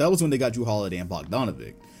 Well, that was when they got Jrue Holiday and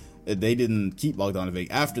Bogdanovic. They didn't keep Bogdanovic.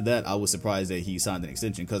 After that, I was surprised that he signed an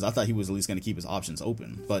extension, because I thought he was at least going to keep his options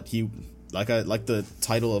open. But he, like the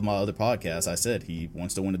title of my other podcast, I said he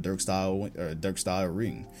wants to win a Dirk style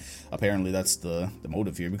ring. Apparently, that's the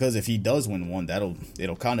motive here, because if he does win one,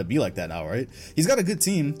 it'll kind of be like that now, right? He's got a good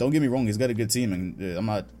team. Don't get me wrong, he's got a good team, and I'm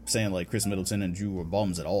not saying like Chris Middleton and Jrue were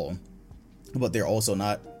bums at all, but they're also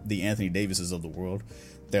not the Anthony Davises of the world.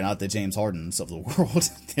 They're not the James Hardens of the world.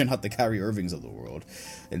 They're not the Kyrie Irvings of the world.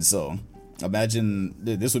 And so, imagine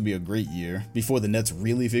this would be a great year. Before the Nets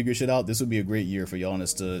really figure shit out, this would be a great year for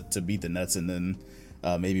Giannis to beat the Nets and then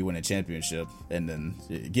maybe win a championship. And then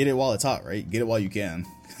get it while it's hot, right? Get it while you can.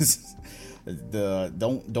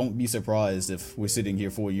 Don't be surprised if we're sitting here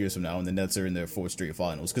 4 years from now and the Nets are in their fourth straight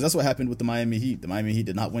finals, because that's what happened with the Miami Heat. The Miami Heat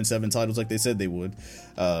did not win 7 titles like they said they would,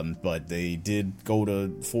 but they did go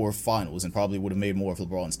to 4 finals and probably would have made more if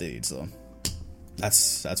LeBron stayed. So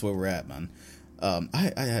that's where we're at, man. There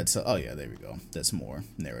we go. That's more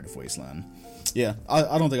narrative wasteland. Yeah,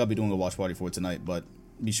 I don't think I'll be doing a watch party for tonight, but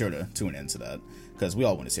be sure to tune into that, because we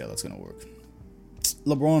all want to see how that's gonna work.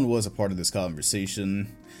 LeBron was a part of this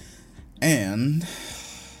conversation, and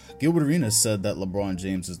Gilbert Arenas said that LeBron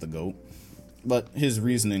James is the GOAT, but his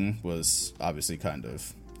reasoning was obviously kind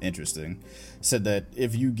of interesting. Said that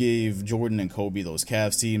if you gave Jordan and Kobe those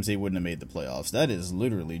Cavs teams, they wouldn't have made the playoffs. That is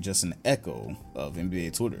literally just an echo of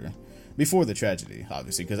NBA Twitter before the tragedy,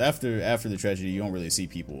 obviously, because after the tragedy, you don't really see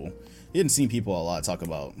people. You didn't see people a lot talk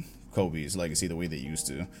about Kobe's legacy the way they used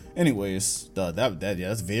to. Anyways,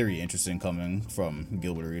 that's very interesting coming from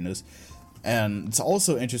Gilbert Arenas. And it's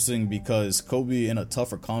also interesting because Kobe, in a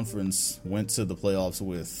tougher conference, went to the playoffs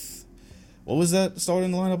with, what was that starting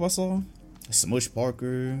lineup I saw? Smush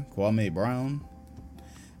Parker, Kwame Brown.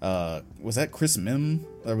 Was that Chris Mim?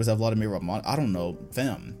 Or was that Vladimir Rahman? I don't know.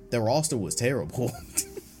 Fam, their roster was terrible.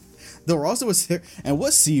 The roster was terrible. And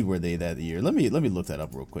what seed were they that year? Let me look that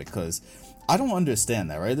up real quick, because I don't understand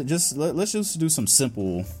that, right? Let's just do some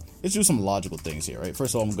simple... Let's do some logical things here, right?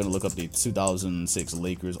 First of all, I'm going to look up the 2006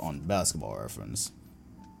 Lakers on Basketball Reference.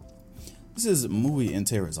 This is muy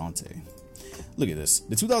interesante. Look at this.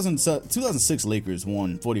 The 2006 Lakers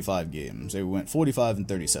won 45 games. They went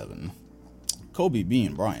 45-37. Kobe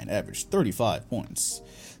Bean Bryant averaged 35 points.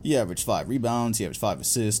 He averaged 5 rebounds. He averaged 5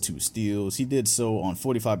 assists, 2 steals. He did so on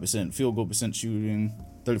 45% field goal percent shooting.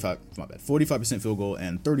 45% field goal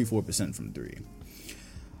and 34% from 3.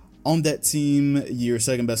 On that team, your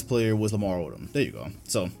second best player was Lamar Odom. There you go.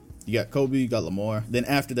 So, you got Kobe, you got Lamar. Then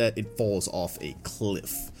after that, it falls off a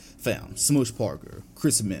cliff. Fam, Smush Parker,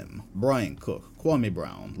 Chris Mim, Brian Cook, Kwame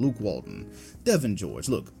Brown, Luke Walton, Devin George.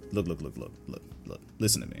 Look.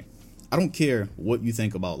 Listen to me. I don't care what you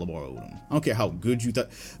think about Lamar Odom. I don't care how good you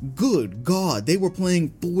thought. Good God, they were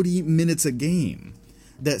playing 40 minutes a game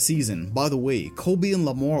that season. By the way, Kobe and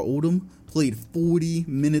Lamar Odom played 40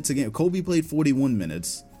 minutes a game. Kobe played 41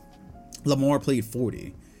 minutes. Lamar played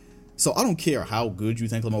 40. So I don't care how good you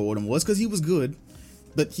think Lamar Odom was, because he was good,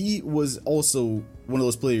 but he was also one of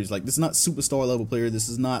those players, like, this is not superstar level player. This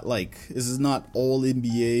is not all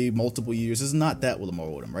NBA multiple years. This is not that with Lamar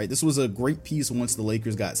Odom, right? This was a great piece once the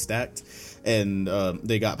Lakers got stacked and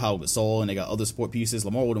they got Pau Gasol and they got other support pieces.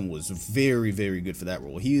 Lamar Odom was very, very good for that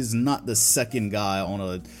role. He is not the second guy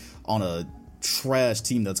on a trash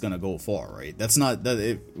team that's gonna go far, right? That's not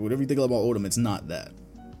that. Whatever you think about Odom, it's not that.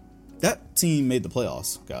 That team made the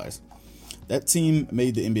playoffs, guys. That team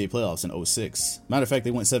made the NBA playoffs in 06. Matter of fact, they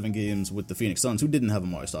went 7 games with the Phoenix Suns, who didn't have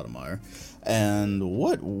Amari Stoudemire. And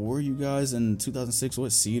what were you guys in 2006?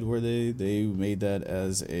 What seed were they? They made that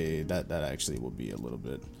as a... That actually would be a little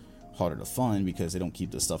bit harder to find because they don't keep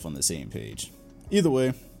the stuff on the same page. Either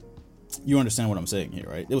way, you understand what I'm saying here,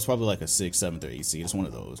 right? It was probably like a 6th, 7th, or 8th seed. It's one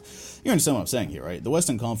of those. You understand what I'm saying here, right? The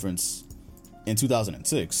Western Conference... in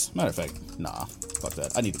 2006, matter of fact, nah, fuck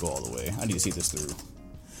that. I need to go all the way. I need to see this through.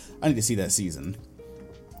 I need to see that season.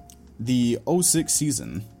 The 06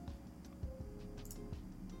 season.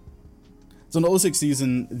 So in the 06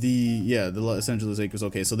 season, the Los Angeles Lakers,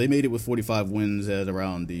 okay, so they made it with 45 wins at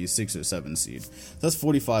around the 6 or 7 seed. That's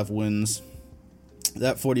 45 wins.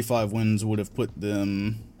 That 45 wins would have put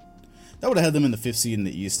them... That would have had them in the 5th seed in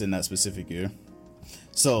the East in that specific year.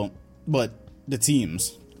 So, but the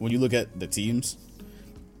teams... When you look at the teams,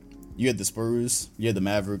 you had the Spurs, you had the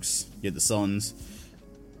Mavericks, you had the Suns.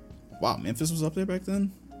 Wow, Memphis was up there back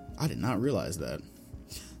then? I did not realize that.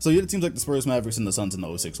 So you had teams like the Spurs, Mavericks, and the Suns in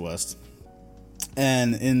the 06 West.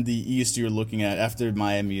 And in the East, you're looking at, after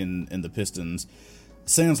Miami and the Pistons,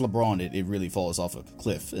 sans LeBron, it really falls off a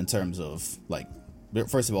cliff in terms of, like,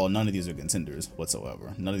 first of all, none of these are contenders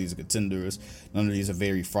whatsoever. None of these are contenders. None of these are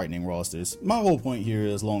very frightening rosters. My whole point here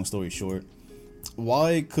is, long story short,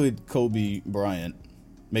 why could Kobe Bryant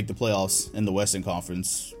make the playoffs in the Western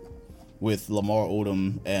Conference with Lamar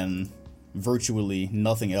Odom and virtually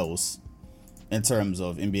nothing else in terms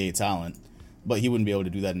of NBA talent, but he wouldn't be able to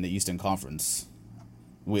do that in the Eastern Conference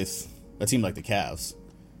with a team like the Cavs?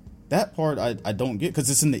 That part I don't get, because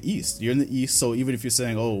it's in the East. You're in the East, so even if you're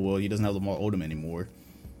saying, oh, well, he doesn't have Lamar Odom anymore,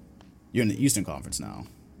 you're in the Eastern Conference now,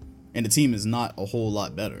 and the team is not a whole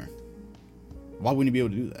lot better. Why wouldn't he be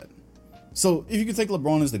able to do that? So, if you can think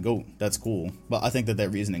LeBron is the GOAT, that's cool, but I think that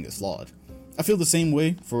reasoning is flawed. I feel the same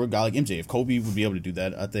way for a guy like MJ. If Kobe would be able to do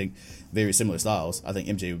that, I think very similar styles, I think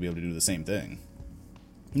MJ would be able to do the same thing.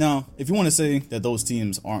 Now, if you want to say that those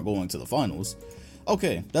teams aren't going to the finals,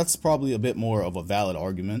 okay, that's probably a bit more of a valid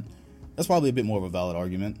argument.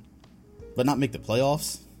 But not make the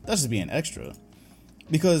playoffs? That's just being extra.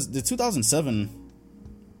 Because the 2007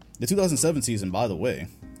 season, by the way,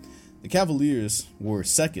 the Cavaliers were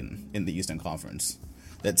second in the Eastern Conference.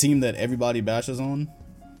 That team that everybody bashes on,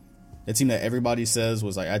 that team that everybody says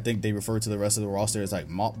was like, I think they refer to the rest of the roster as like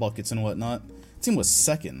mop buckets and whatnot. The team was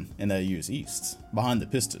second in that year's East, behind the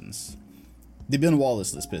Pistons. The Ben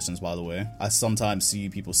Wallace-less Pistons, by the way. I sometimes see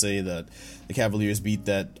people say that the Cavaliers beat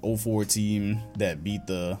that 04 team that beat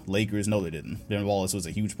the Lakers. No, they didn't. Ben Wallace was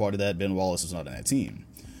a huge part of that. Ben Wallace was not in that team.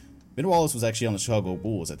 Ben Wallace was actually on the Chicago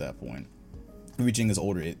Bulls at that point, reaching his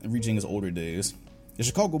older days. The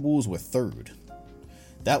Chicago Bulls were third.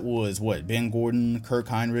 That was what? Ben Gordon, Kirk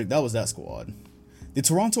Heinrich. That was that squad. The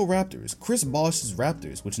Toronto Raptors, Chris Bosh's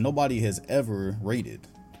Raptors, which nobody has ever rated,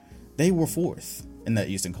 they were 4th in that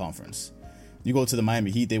Eastern Conference. You go to the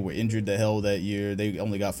Miami Heat, they were injured the hell that year. They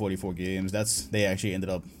only got 44 games. They actually ended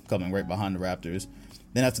up coming right behind the Raptors.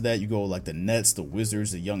 Then after that, you go like the Nets, the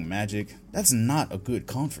Wizards, the Young Magic. That's not a good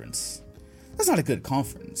conference. That's not a good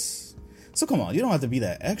conference. So come on, you don't have to be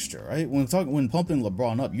that extra, right? When pumping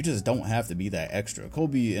LeBron up, you just don't have to be that extra.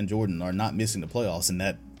 Kobe and Jordan are not missing the playoffs in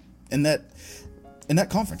that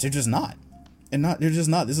conference. They're just not. They're just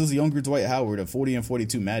not. This is the younger Dwight Howard of 40 and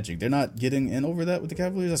 42 Magic. They're not getting in over that with the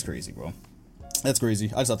Cavaliers. That's crazy, bro. That's crazy.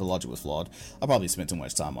 I just thought the logic was flawed. I probably spent too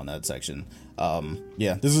much time on that section.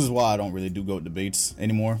 Yeah, this is why I don't really do GOAT debates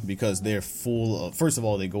anymore, because they're full of, first of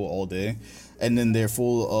all, they go all day, and then they're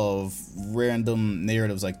full of random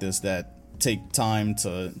narratives like this that take time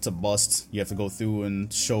to bust. You have to go through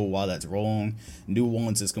and show why that's wrong.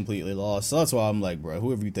 Nuance is completely lost. So that's why I'm like, bro,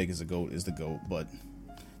 whoever you think is the GOAT. But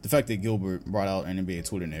the fact that Gilbert brought out an NBA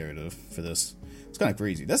Twitter narrative for this, it's kind of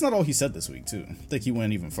crazy. That's not all he said this week, too. I think he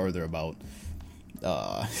went even further about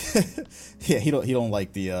yeah, he don't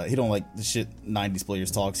like the shit 90s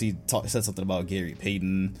players talks. Said something about Gary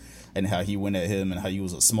Payton and how he went at him and how he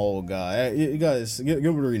was a small guy. You guys,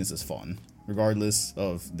 Gilbert Arenas is fun, regardless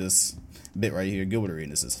of this bit right here. Gilbert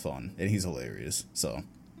Arenas is fun and he's hilarious. So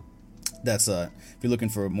that's if you're looking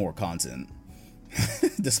for more content,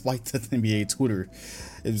 despite the NBA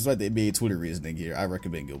Twitter reasoning here, I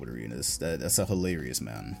recommend Gilbert Arenas. That's a hilarious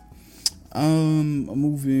man.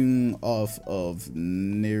 Moving off of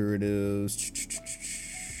narratives,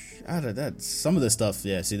 out of that, some of the stuff,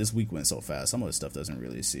 yeah, see, this week went so fast, some of the stuff doesn't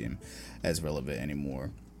really seem as relevant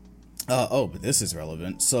anymore. But this is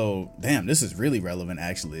relevant. So, damn, this is really relevant,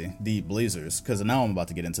 actually. The Blazers, because now I'm about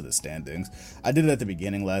to get into the standings. I did it at the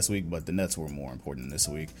beginning last week, but the Nets were more important this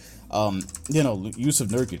week. Jusuf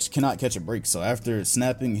Nurkic cannot catch a break, so after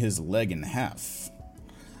snapping his leg in half,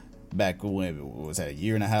 back when was that, a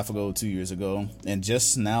year and a half ago, 2 years ago, and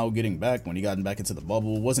just now getting back when he got back into the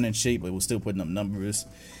bubble, wasn't in shape but was still putting up numbers,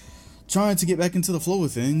 trying to get back into the flow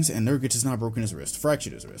of things, and Nurkic has not broken his wrist,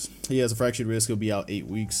 fractured his wrist. He has a fractured wrist. He'll be out 8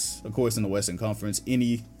 weeks. Of course, in the Western Conference,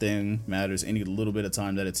 anything matters. Any little bit of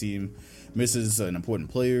time that a team misses an important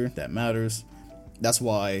player, that matters. That's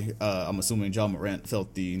why I'm assuming Ja Morant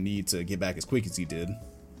felt the need to get back as quick as he did,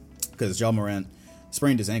 because Ja Morant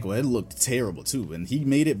sprained his ankle. It looked terrible too, and he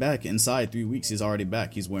made it back inside 3 weeks. He's already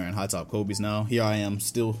back. He's wearing high top Kobe's now. Here I am,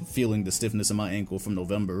 still feeling the stiffness in my ankle from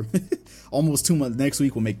November. Almost 2 months. Next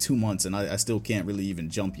week will make 2 months, and I still can't really even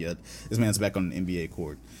jump yet. This man's back on an NBA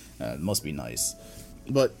court. It must be nice.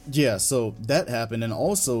 But yeah, so that happened, and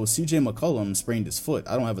also CJ McCollum sprained his foot.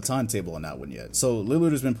 I don't have a timetable on that one yet. So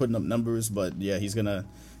Lillard has been putting up numbers, but yeah, he's gonna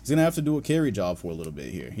have to do a carry job for a little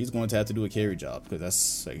bit here. He's going to have to do a carry job, because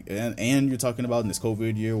that's like, and you're talking about in this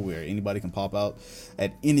COVID year where anybody can pop out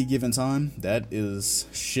at any given time. That is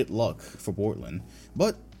shit luck for Portland.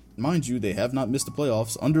 But mind you, they have not missed the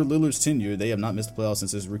playoffs. Under Lillard's tenure, they have not missed the playoffs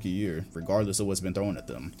since his rookie year, regardless of what's been thrown at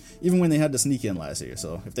them. Even when they had to sneak in last year.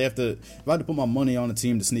 So if I had to put my money on a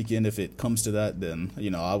team to sneak in, if it comes to that, then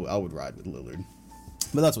I would ride with Lillard.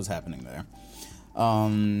 But that's what's happening there.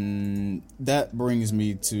 That brings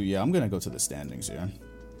me to, I'm gonna go to the standings here.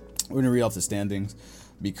 We're gonna read off the standings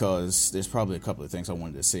because there's probably a couple of things I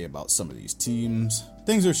wanted to say about some of these teams.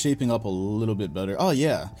 Things are shaping up a little bit better. Oh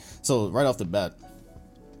yeah, so right off the bat,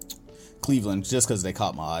 Cleveland, just because they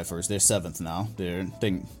caught my eye first, they're 7th now.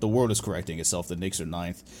 The world is correcting itself. The Knicks are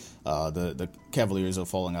 9th. The Cavaliers are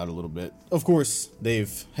falling out a little bit. Of course,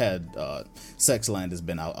 they've had Sexland has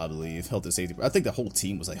been out, I believe. Health and safety. I think the whole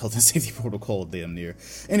team was like health and safety protocol damn near.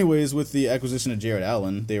 Anyways, with the acquisition of Jared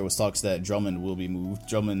Allen, there was talks that Drummond will be moved.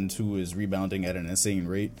 Drummond, who is rebounding at an insane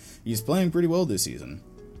rate, he's playing pretty well this season.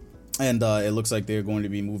 And it looks like they're going to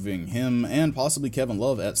be moving him and possibly Kevin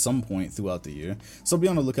Love at some point throughout the year. So be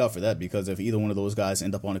on the lookout for that, because if either one of those guys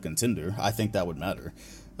end up on a contender, I think that would matter.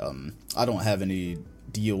 I don't have any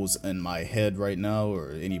deals in my head right now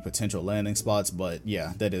or any potential landing spots, but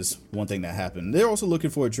yeah, that is one thing that happened. They're also looking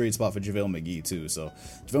for a trade spot for JaVale McGee too, so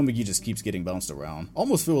JaVale McGee just keeps getting bounced around.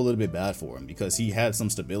 Almost feel a little bit bad for him, because he had some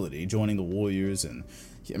stability joining the Warriors, and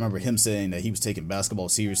I remember him saying that he was taking basketball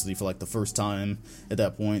seriously for like the first time at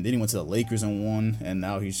that point. Then he went to the Lakers and won, and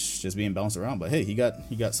now he's just being bounced around. But hey, he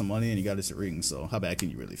got some money and he got his ring, so how bad can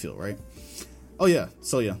you really feel, right? Oh yeah,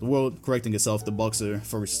 so yeah, the world correcting itself. The Bucks are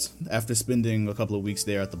first after spending a couple of weeks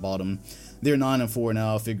there at the bottom. They're 9-4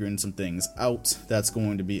 now, figuring some things out. That's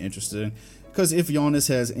going to be interesting, because if Giannis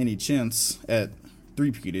has any chance at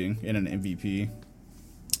three-peating in an MVP,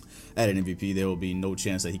 at an MVP, there will be no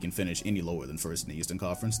chance that he can finish any lower than first in the Eastern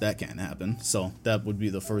Conference. That can't happen. So that would be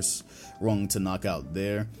the first rung to knock out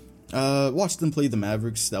there. Watched them play the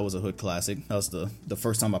Mavericks. That was a Hood Classic. That was the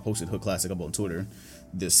first time I posted Hood Classic up on Twitter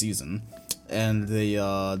this season. And they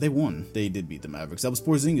won. They did beat the Mavericks. That was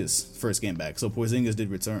Porzingis' first game back. So Porzingis did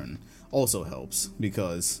return. Also helps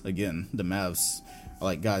because, again, the Mavs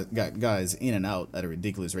are got guys in and out at a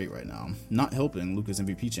ridiculous rate right now. Not helping Luka's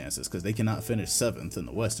MVP chances because they cannot finish 7th in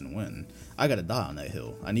the West and win. I got to die on that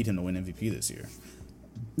hill. I need him to win MVP this year.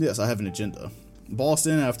 Yes, I have an agenda.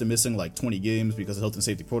 Boston, after missing 20 games because of health and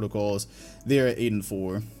safety protocols, they're at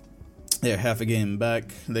 8-4. They're half a game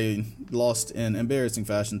back. They lost in embarrassing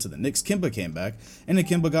fashion to the Knicks. Kemba came back, and then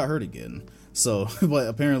Kemba got hurt again. So, but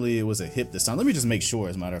apparently it was a hip this time. Let me just make sure,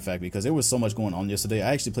 as a matter of fact, because there was so much going on yesterday.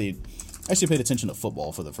 I actually paid attention to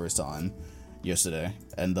football for the first time yesterday.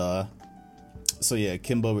 And, so yeah,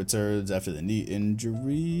 Kemba returns after the knee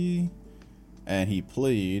injury, and he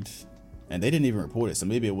played, and they didn't even report it, so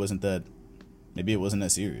maybe it wasn't that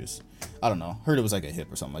serious. I don't know. Heard it was like a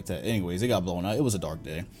hip or something like that. Anyways, it got blown out. It was a dark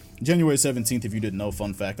day. January 17th, if you didn't know,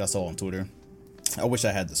 fun fact I saw on Twitter. I wish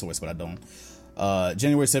I had the source, but I don't.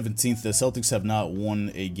 January 17th, the Celtics have not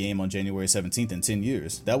won a game on January 17th in 10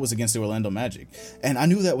 years. That was against the Orlando Magic. And I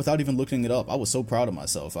knew that without even looking it up. I was so proud of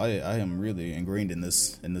myself. I am really ingrained in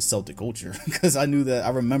this Celtic culture because I knew that. I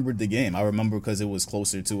remembered the game. I remember because it was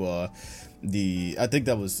closer to I think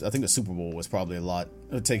the Super Bowl was probably a lot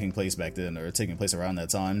taking place back then, or taking place around that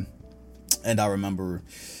time. And I remember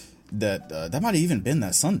that that might have even been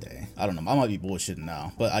that Sunday. I don't know. I might be bullshitting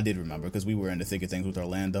now, but I did remember because we were in the thick of things with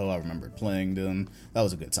Orlando. I remember playing them. That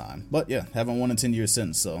was a good time. But yeah, haven't won in 10 years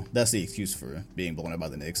since, so that's the excuse for being blown out by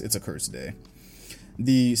the Knicks. It's a cursed day.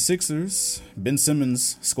 The Sixers, Ben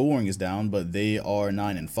Simmons' scoring is down, but they are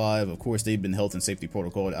 9-5. Of course, they've been health and safety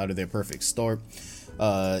protocol out of their perfect start.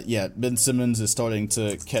 Yeah, Ben Simmons is starting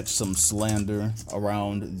to catch some slander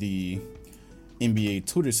around the NBA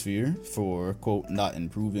Twitter sphere for, quote, not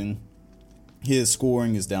improving. His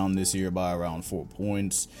scoring is down this year by around 4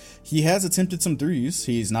 points. He has attempted some threes.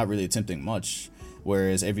 He's not really attempting much,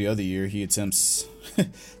 whereas every other year he attempts,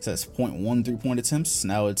 says 0.1 3-point attempts.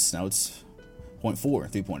 Now it's 0.4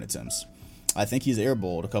 3-point attempts. I think he's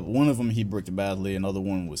airballed a couple. One of them he bricked badly, another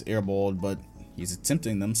one was airballed, but he's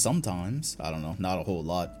attempting them sometimes. I don't know, not a whole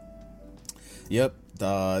lot. Yep,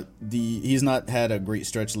 he's not had a great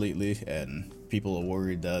stretch lately, and people are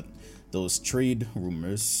worried that those trade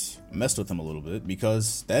rumors messed with him a little bit,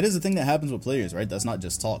 because that is the thing that happens with players, right? That's not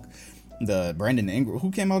just talk. The Brandon Ingram,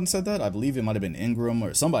 who came out and said that? I believe it might have been Ingram,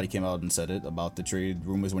 or somebody came out and said it about the trade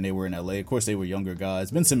rumors when they were in LA. Of course, they were younger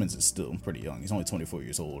guys. Ben Simmons is still pretty young. He's only 24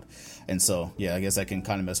 years old. And so, yeah, I guess that can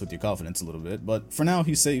kind of mess with your confidence a little bit. But for now,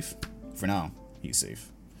 he's safe. For now, he's safe.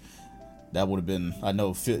 That would have been, I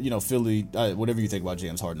know, Philly, whatever you think about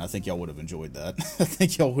James Harden, I think y'all would have enjoyed that. I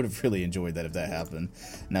think y'all would have really enjoyed that if that happened.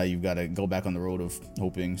 Now you've got to go back on the road of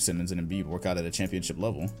hoping Simmons and Embiid work out at a championship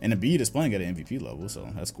level. And Embiid is playing at an MVP level, so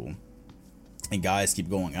that's cool. And guys keep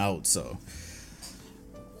going out, so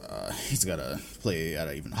he's got to play at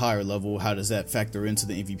an even higher level. How does that factor into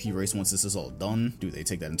the MVP race once this is all done? Do they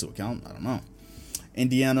take that into account? I don't know.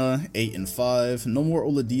 Indiana 8-5. No more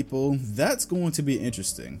Oladipo. That's going to be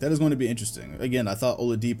interesting. That is going to be interesting. Again, I thought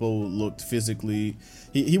Oladipo looked physically.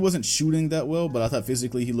 He wasn't shooting that well, but I thought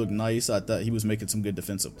physically he looked nice. I thought he was making some good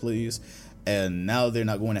defensive plays. And now they're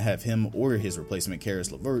not going to have him or his replacement, Karis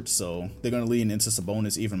LeVert, so they're going to lean into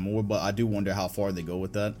Sabonis even more. But I do wonder how far they go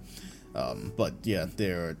with that. But yeah,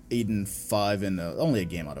 they're 8-5 and only a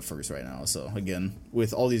game out of first right now. So again,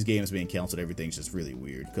 with all these games being canceled, everything's just really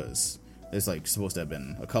weird because it's like supposed to have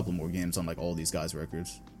been a couple more games on like all these guys'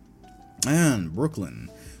 records. And Brooklyn,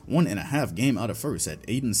 1.5 game out of first at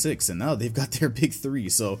 8-6, and now they've got their big three.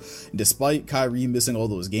 So despite Kyrie missing all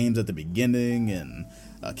those games at the beginning and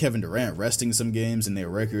Kevin Durant resting some games and their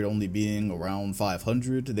record only being around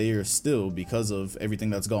 500, they are still, because of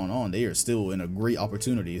everything that's gone on, they are still in a great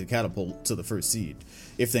opportunity to catapult to the first seed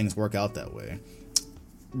if things work out that way.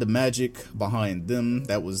 The Magic behind them,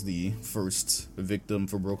 that was the first victim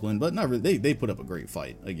for Brooklyn, but not really. They put up a great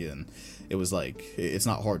fight. Again, it was like, it's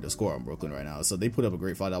not hard to score on Brooklyn right now, so they put up a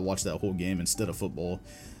great fight. I watched that whole game instead of football.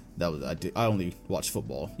 I only watched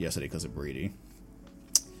football yesterday because of Brady.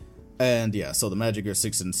 And yeah, so the Magic are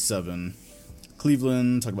 6-7.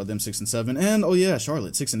 Cleveland, talk about them 6-7, and oh yeah,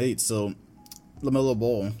 Charlotte 6-8. So LaMelo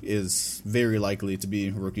Ball is very likely to be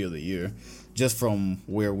Rookie of the Year, just from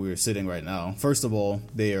where we're sitting right now. First of all,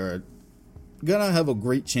 they are gonna have a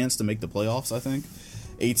great chance to make the playoffs, I think.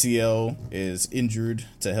 ATL is injured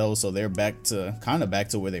to hell, so they're back to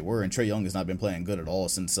where they were. And Trae Young has not been playing good at all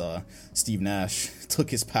since Steve Nash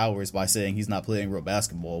took his powers by saying he's not playing real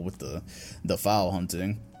basketball with the foul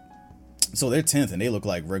hunting. So they're 10th, and they look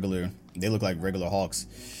like regular Hawks.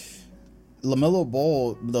 LaMelo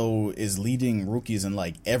Ball, though, is leading rookies in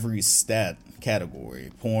like every stat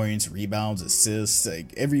category: points, rebounds, assists,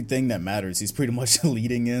 like everything that matters. He's pretty much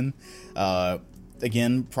leading in.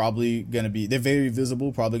 Again, probably gonna be, they're very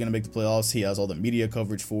visible, probably gonna make the playoffs. He has all the media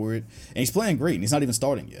coverage for it, and he's playing great. And he's not even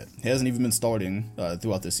starting yet. He hasn't even been starting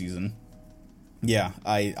throughout this season. Yeah,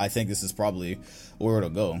 I think this is probably where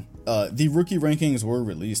it'll go. The rookie rankings were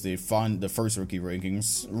released. They found the first rookie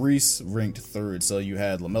rankings. Reese ranked 3rd. So you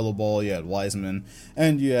had LaMelo Ball, you had Wiseman,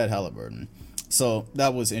 and you had Halliburton. So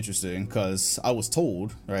that was interesting because I was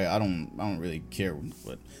told, right? I don't really care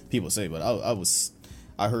what people say, but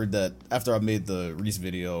I heard that after I made the Reese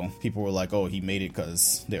video, people were like, "Oh, he made it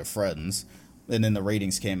because they're friends." And then the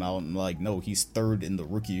ratings came out, and like, no, he's 3rd in the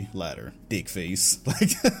rookie ladder. Dick face.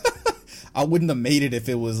 Like, I wouldn't have made it if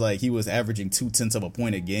it was like he was averaging 0.2 of a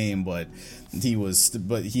point a game, but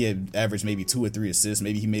he had averaged maybe 2 or 3 assists.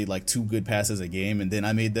 Maybe he made like 2 good passes a game, and then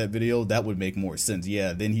I made that video. That would make more sense.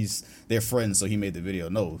 Yeah, then they're friends, so he made the video.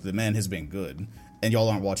 No, the man has been good. And y'all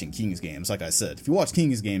aren't watching Kings games, like I said. If you watch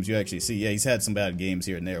Kings games, you actually see, yeah, he's had some bad games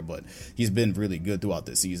here and there, but he's been really good throughout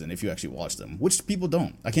this season if you actually watch them, which people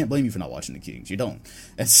don't. I can't blame you for not watching the Kings. You don't.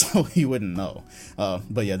 And so you wouldn't know.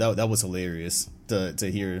 But yeah, that was hilarious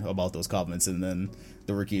to hear about those comments. And then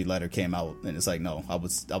the rookie ladder came out, and it's like, no,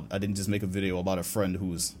 I didn't just make a video about a friend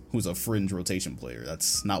who's a fringe rotation player.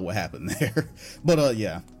 That's not what happened there. But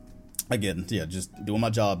yeah. Again, yeah, just doing my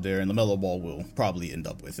job there, and LaMelo Ball will probably end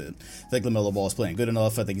up with it. I think LaMelo Ball is playing good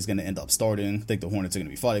enough. I think he's going to end up starting. I think the Hornets are going to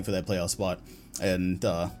be fighting for that playoff spot. And,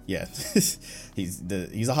 yeah,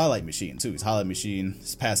 he's a highlight machine, too. He's a highlight machine.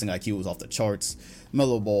 His passing IQ is off the charts.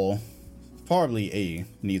 LaMelo Ball probably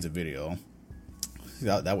needs a video.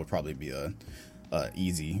 That would probably be a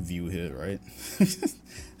easy view hit, right?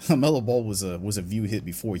 LaMelo Ball was a view hit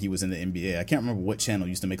before he was in the NBA. I can't remember what channel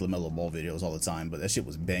used to make LaMelo Ball videos all the time, but that shit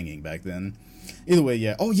was banging back then. Either way,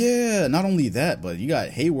 yeah. Oh yeah, not only that, but you got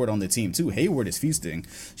Hayward on the team too. Hayward is feasting.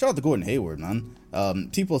 Shout out to Gordon Hayward, man.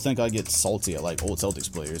 People think I get salty at like old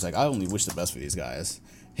Celtics players. Like, I only wish the best for these guys.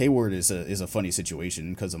 Hayward is a funny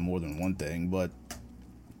situation because of more than one thing, but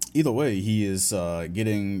either way, he is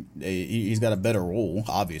he's got a better role,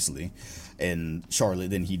 obviously, in Charlotte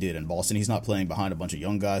than he did in Boston. He's not playing behind a bunch of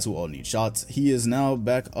young guys who all need shots. He is now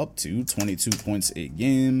back up to 22 points a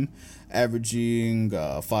game, averaging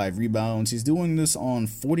 5 rebounds. He's doing this on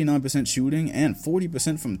 49% shooting and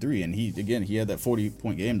 40% from 3. And he had that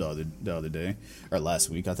 40-point game the other day, or last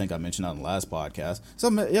week. I think I mentioned that on the last podcast. So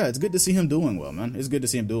yeah, it's good to see him doing well, man. It's good to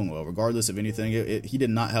see him doing well, regardless of anything. He did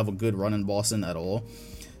not have a good run in Boston at all.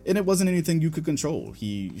 And it wasn't anything you could control.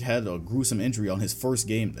 He had a gruesome injury on his first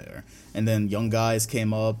game there. And then young guys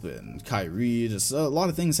came up, and Kyrie, just a lot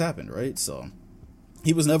of things happened, right? So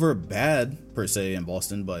he was never bad, per se, in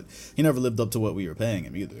Boston, but he never lived up to what we were paying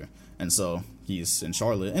him either. And so he's in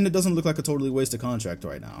Charlotte, and it doesn't look like a totally wasted contract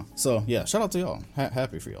right now. So yeah, shout out to y'all.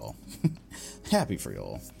 Happy for y'all. Happy for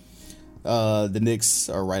y'all. The Knicks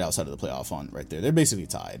are right outside of the playoff hunt right there. They're basically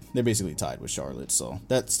tied. They're basically tied with Charlotte, so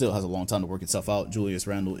that still has a long time to work itself out. Julius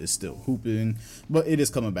Randle is still hooping, but it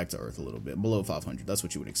is coming back to earth a little bit, below 500. That's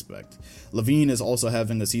what you would expect. LaVine is also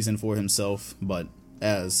having a season for himself, but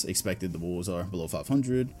as expected, the Bulls are below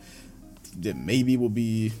 500. That maybe will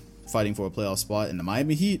be fighting for a playoff spot, and the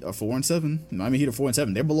Miami Heat are 4-7. The Miami Heat are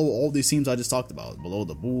 4-7. They're below all these teams I just talked about. Below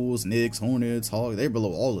the Bulls, Knicks, Hornets, Hawks. They're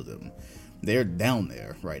below all of them. They're down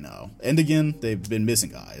there right now. And again, they've been missing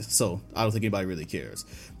guys, so I don't think anybody really cares.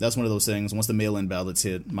 That's one of those things. Once the mail-in ballots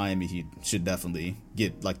hit, Miami Heat should definitely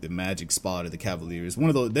get like the Magic spot or the Cavaliers. One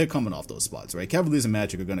of those, they're coming off those spots, right? Cavaliers and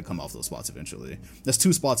Magic are going to come off those spots eventually. There's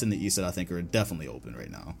 2 spots in the East that I think are definitely open right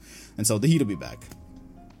now. And so the Heat will be back.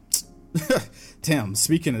 Damn,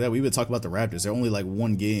 speaking of that, we would talk about the Raptors. They're only like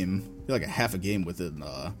one game, like a half a game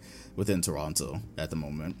within Toronto at the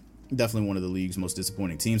moment. Definitely one of the league's most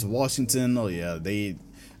disappointing teams. Washington, oh yeah, they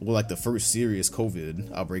were like the first serious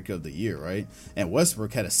COVID outbreak of the year, right? And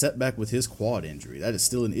Westbrook had a setback with his quad injury. That is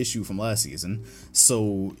still an issue from last season.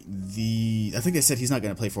 So I think they said he's not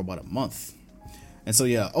going to play for about a month. And so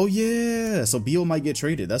yeah, oh yeah, so Beal might get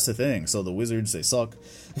traded. That's the thing. So the Wizards, they suck.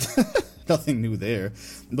 Nothing new there.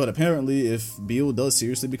 But apparently, if Beal does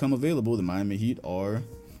seriously become available, the Miami Heat are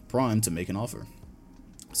primed to make an offer.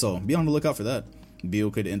 So be on the lookout for that.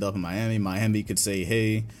 Beal could end up in Miami. Miami could say,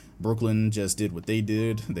 hey, Brooklyn just did what they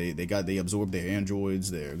did. They absorbed their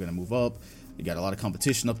androids. They're going to move up. You got a lot of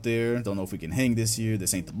competition up there. Don't know if we can hang this year.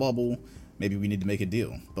 This ain't the bubble. Maybe we need to make a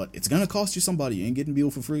deal. But it's going to cost you somebody. You ain't getting Beal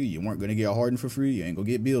for free. You weren't going to get Harden for free. You ain't going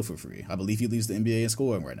to get Beal for free. I believe he leads the NBA in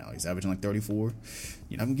scoring right now. He's averaging like 34.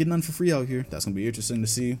 You're not going to get none for free out here. That's going to be interesting to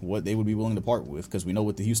see what they would be willing to part with, because we know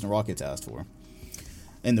what the Houston Rockets asked for.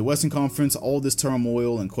 In the Western Conference, all this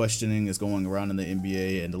turmoil and questioning is going around in the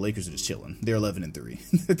NBA, and the Lakers are just chilling. They're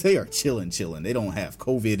 11-3. They are chilling. They don't have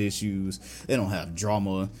COVID issues. They don't have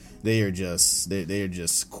drama. They are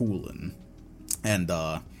just cooling. And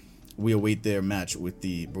we await their match with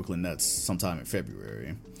the Brooklyn Nets sometime in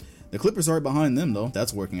February. The Clippers are right behind them, though.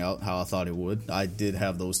 That's working out how I thought it would. I did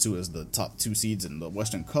have those two as the top 2 seeds in the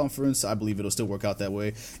Western Conference. I believe it'll still work out that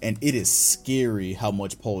way. And it is scary how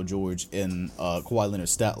much Paul George and Kawhi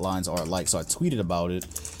Leonard's stat lines are alike. So I tweeted about it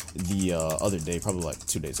the other day, probably like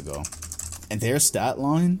 2 days ago. And their stat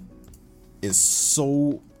line is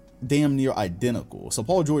so damn near identical. So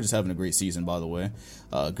Paul George is having a great season, by the way.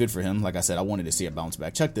 Good for him. Like I said, I wanted to see a bounce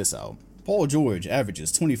back. Check this out. Paul George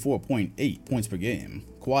averages 24.8 points per game.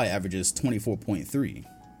 Kawhi averages 24.3.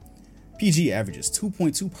 PG averages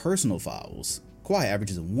 2.2 personal fouls. Kawhi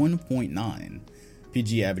averages 1.9.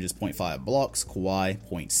 PG averages 0.5 blocks. Kawhi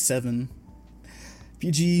 0.7.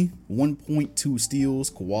 PG 1.2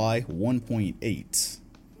 steals. Kawhi 1.8.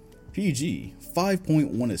 PG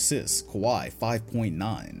 5.1 assists. Kawhi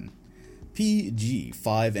 5.9. PG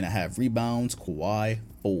 5.5 rebounds. Kawhi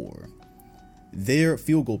 4. Their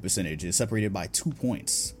field goal percentage is separated by 2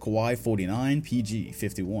 points. Kawhi 49, PG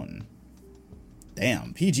 51.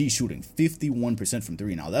 Damn, PG shooting 51% from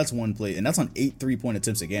 3. Now that's one play, and that's on 8 3-point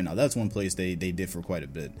attempts again. Now that's one place they differ quite a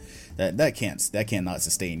bit. That cannot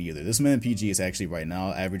sustain either. This man PG is actually right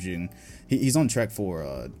now averaging. He's on track for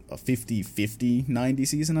a 50-50-90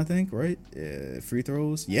 season, I think. Right? Free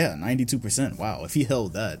throws, yeah, 92%. Wow, if he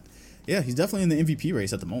held that, yeah, he's definitely in the MVP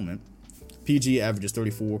race at the moment. PG averages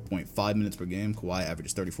 34.5 minutes per game. Kawhi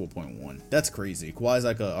averages 34.1. That's crazy. Kawhi's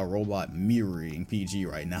like a robot mirroring PG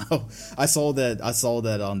right now. I saw that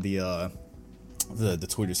on the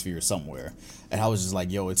Twitter sphere somewhere, and I was just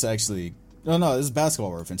like, yo, it's actually no, this is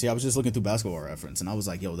Basketball Reference. Yeah, I was just looking through Basketball Reference, and I was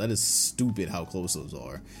like, yo, that is stupid how close those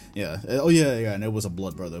are. Yeah. Oh yeah, and it was a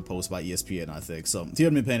Blood Brother post by ESPN, I think. So he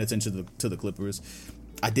hadn't been paying attention to the Clippers.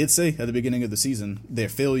 I did say at the beginning of the season, their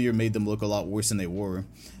failure made them look a lot worse than they were.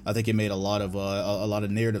 I think it made a lot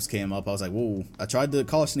of narratives came up. I was like, whoa. I tried to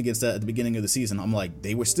caution against that at the beginning of the season. I'm like,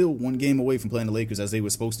 they were still one game away from playing the Lakers as they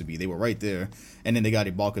were supposed to be. They were right there, and then they got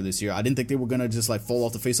Ibaka this year. I didn't think they were gonna just like fall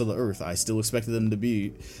off the face of the earth. I still expected them to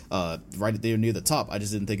be right there near the top. I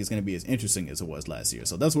just didn't think it's gonna be as interesting as it was last year.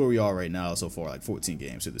 So that's where we are right now so far, like 14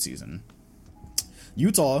 games through the season.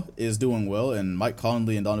 Utah is doing well, and Mike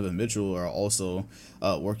Conley and Donovan Mitchell are also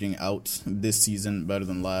working out this season better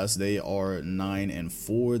than last. They are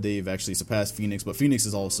 9-4. They've actually surpassed Phoenix, but Phoenix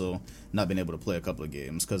has also not been able to play a couple of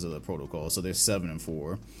games because of the protocol, so they're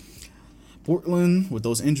 7-4. Portland, with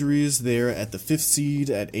those injuries, they're at the 5th seed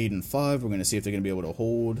at 8-5. We're going to see if they're going to be able to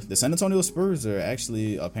hold. The San Antonio Spurs are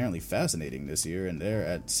actually apparently fascinating this year, and they're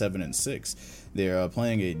at 7-6. They're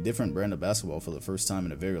playing a different brand of basketball for the first time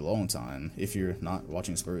in a very long time, if you're not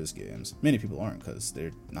watching Spurs games. Many people aren't, because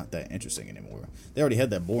they're not that interesting anymore. They already had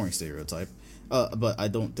that boring stereotype, but I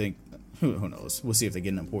don't think... Who knows? We'll see if they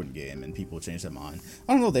get an important game and people change their mind.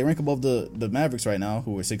 I don't know. They rank above the Mavericks right now,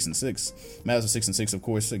 who are 6-6. Mavs are 6-6, of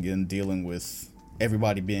course. Again, dealing with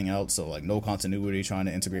everybody being out, so like no continuity, trying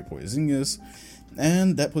to integrate Porzingis,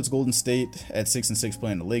 and that puts Golden State at 6-6,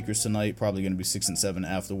 playing the Lakers tonight. Probably going to be 6-7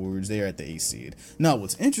 afterwards. They are at the 8th seed. Now,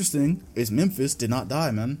 what's interesting is Memphis did not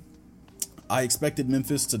die, man. I expected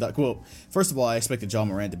Memphis to die. Well, first of all, I expected Ja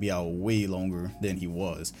Morant to be out way longer than he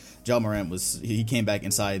was. Ja Morant he came back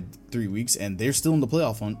inside 3 weeks, and they're still in the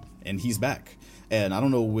playoff hunt, and he's back. And I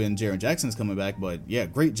don't know when Jaren Jackson's coming back, but yeah,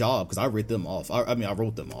 great job, because I wrote them off. I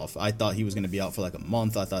wrote them off. I thought he was going to be out for like a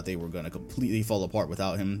month. I thought they were going to completely fall apart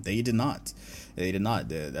without him. They did not. They did not.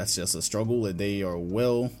 That's just a struggle. They are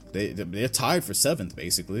they're tied for 7th,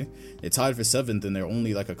 basically. They're tied for 7th, and they're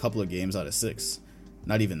only like a couple of games out of 6.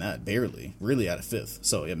 Not even that, barely, really out of 5th.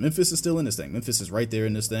 So yeah, Memphis is still in this thing. Memphis is right there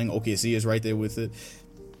in this thing. OKC is right there with it.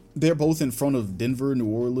 They're both in front of Denver, New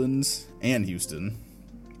Orleans, and Houston.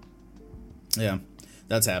 Yeah,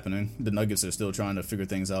 that's happening. The Nuggets are still trying to figure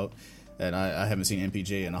things out, and I haven't seen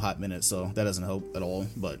MPJ in a hot minute, so that doesn't help at all.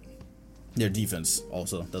 But their defense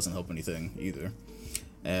also doesn't help anything either.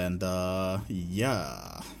 And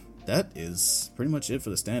yeah, that is pretty much it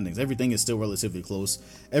for the standings. Everything is still relatively close.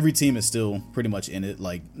 Every team is still pretty much in it.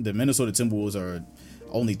 Like, the Minnesota Timberwolves are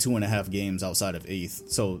only 2.5 games outside of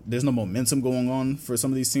 8th. So there's no momentum going on for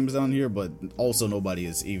some of these teams down here, but also nobody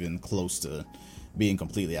is even close to being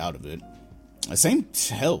completely out of it. Same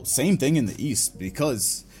thing in the East,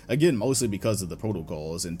 because again, mostly because of the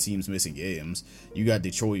protocols and teams missing games. You got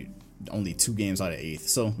Detroit only 2 games out of 8th,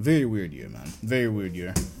 so very weird year, man. Very weird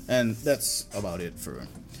year, and that's about it for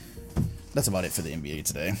the NBA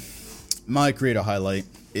today. My creator highlight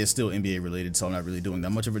is still NBA related, so I'm not really doing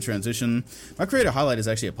that much of a transition. My creator highlight is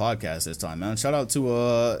actually a podcast this time, man. Shout out to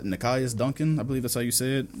Nikias Duncan, I believe that's how you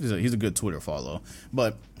say it. He's a good Twitter follow.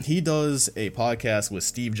 But he does a podcast with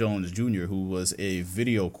Steve Jones Jr., who was a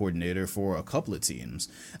video coordinator for a couple of teams.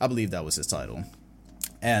 I believe that was his title.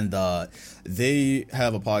 And they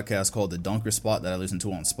have a podcast called The Dunker Spot that I listen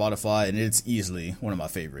to on Spotify, and it's easily one of my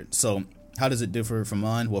favorites. So how does it differ from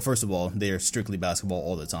mine? Well, first of all, they are strictly basketball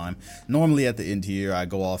all the time. Normally at the end here, I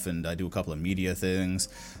go off and I do a couple of media things,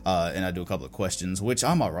 and I do a couple of questions, which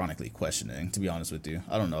I'm ironically questioning, to be honest with you.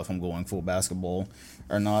 I don't know if I'm going full basketball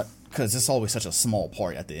or not, because it's always such a small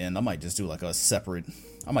part at the end. I might just do like a separate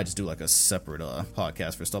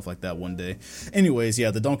podcast for stuff like that one day. Anyways,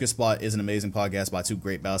 yeah, The Dunker Spot is an amazing podcast by 2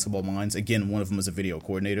 great basketball minds. Again, one of them is a video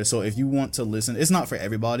coordinator, so if you want to listen, it's not for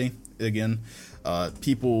everybody. Again,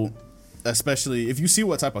 people, especially if you see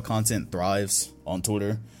what type of content thrives on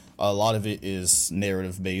Twitter, a lot of it is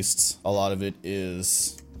narrative based. A lot of it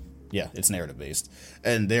is, it's narrative based.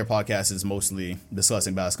 And their podcast is mostly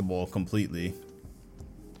discussing basketball completely.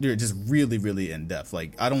 They're just really, really in depth.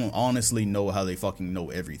 Like, I don't honestly know how they fucking know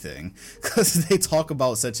everything, because they talk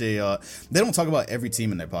about they don't talk about every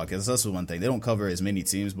team in their podcast. That's the one thing. They don't cover as many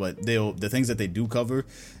teams, but the things that they do cover,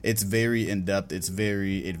 it's very in depth. It's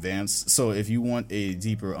very advanced. So if you want a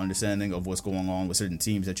deeper understanding of what's going on with certain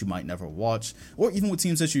teams that you might never watch, or even with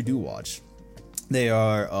teams that you do watch, they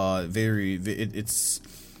are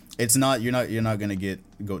it's not, you're not gonna get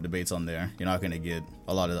GOAT debates on there. You're not gonna get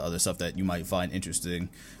a lot of the other stuff that you might find interesting,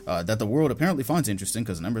 that the world apparently finds interesting,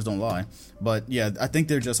 because numbers don't lie. But yeah, I think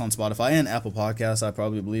they're just on Spotify and Apple Podcasts, I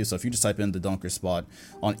probably believe. So if you just type in The Dunker Spot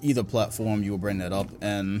on either platform, you will bring that up.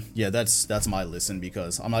 And yeah, that's my listen,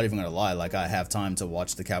 because I'm not even gonna lie, like, I have time to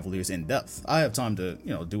watch the Cavaliers in depth. I have time to,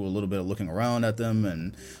 do a little bit of looking around at them,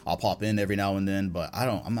 and I'll pop in every now and then, but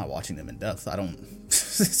I'm not watching them in depth.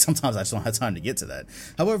 Sometimes I just don't have time to get to that.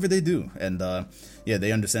 However, they do. And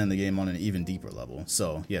they understand the game on an even deeper level.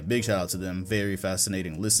 So yeah, big shout out to them. Very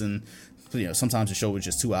fascinating listen. Sometimes the show is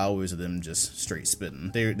just 2 hours of them just straight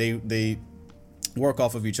spitting. They work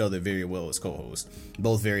off of each other very well as co-hosts.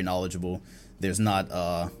 Both very knowledgeable. There's not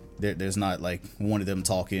like one of them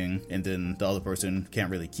talking and then the other person can't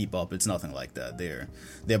really keep up. It's nothing like that. They're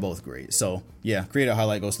both great. So yeah, creator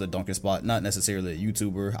highlight goes to The Dunker Spot. Not necessarily a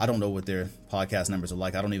YouTuber. I don't know what their podcast numbers are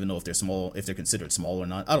like. I don't even know if they're small, if they're considered small or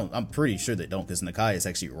not. I'm pretty sure they don't, because Nikias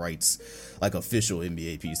actually writes like official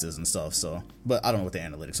NBA pieces and stuff. So, but I don't know what the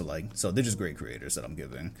analytics are like. So they're just great creators that I'm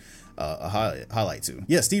giving a highlight to.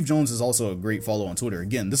 Yeah, Steve Jones is also a great follow on Twitter.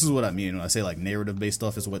 Again, this is what I mean when I say like narrative based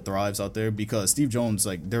stuff is what thrives out there, because Steve Jones,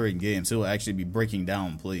 like, during games, he'll actually be breaking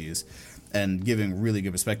down plays and giving really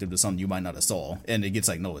good perspective to something you might not have saw, and it gets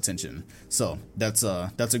like no attention. So that's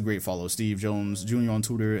a great follow. Steve Jones Jr. on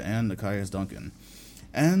Twitter and Nikias Duncan.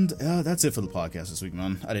 And that's it for the podcast this week,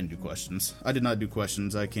 man. I didn't do questions. I did not do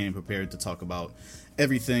questions. I came prepared to talk about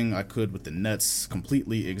everything I could with the Nets.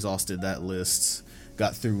 Completely exhausted that list.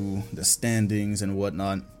 Got through the standings and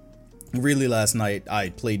whatnot. Really, last night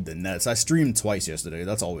I played the Nets. I streamed twice yesterday.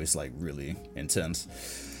 That's always like really intense.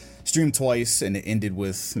 Streamed twice, and it ended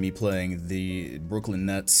with me playing the Brooklyn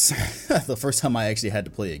Nets. The first time I actually had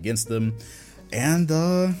to play against them. And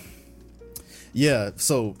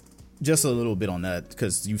so just a little bit on that,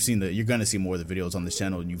 because you're gonna see more of the videos on this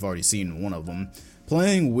channel, and you've already seen one of them.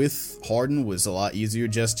 Playing with Harden was a lot easier,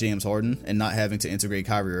 just James Harden, and not having to integrate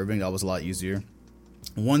Kyrie Irving. That was a lot easier.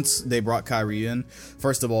 Once they brought Kyrie in,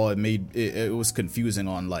 first of all, it was confusing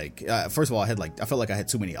on, like, first of all, I felt like I had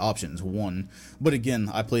too many options, one, but again,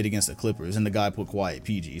 I played against the Clippers, and the guy put Kawhi at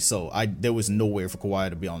PG, so there was nowhere for Kyrie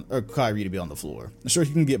to be on the floor. Sure,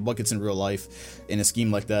 he can get buckets in real life in a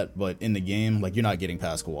scheme like that, but in the game, like, you're not getting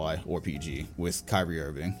past Kawhi or PG with Kyrie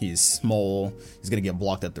Irving. He's small, he's gonna get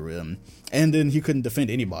blocked at the rim, and then he couldn't defend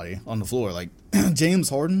anybody on the floor. Like, James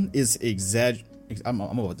Harden is I'm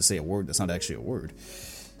about to say a word that's not actually a word.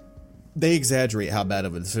 They exaggerate how bad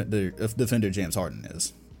of a defender James Harden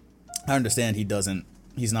is. I understand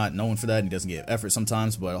he's not known for that, and he doesn't get effort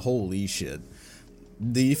sometimes, but holy shit.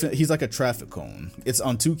 He's like a traffic cone. It's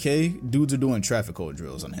on 2K, dudes are doing traffic cone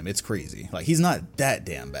drills on him. It's crazy. Like, he's not that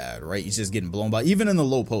damn bad, right? He's just getting blown by. Even in the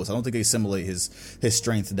low post, I don't think they simulate his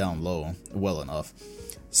strength down low well enough.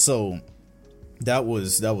 So that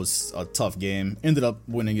was a tough game. Ended up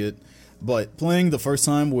winning it. But playing the first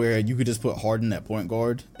time where you could just put Harden at point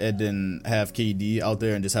guard and then have KD out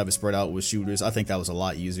there and just have it spread out with shooters, I think that was a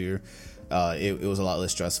lot easier. It was a lot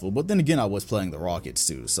less stressful. But then again, I was playing the Rockets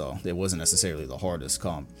too, so it wasn't necessarily the hardest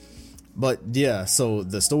comp. But yeah, so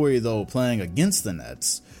the story though, playing against the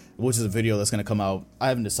Nets, which is a video that's going to come out, I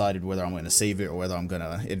haven't decided whether I'm going to save it or whether I'm going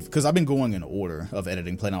to, because I've been going in order of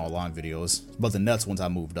editing Playing Out Online videos, but the Nets ones I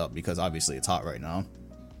moved up because obviously it's hot right now.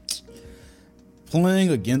 Playing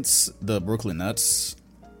against the Brooklyn Nets,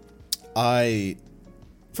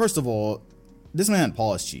 first of all, this man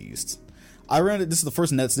pause cheesed. This is the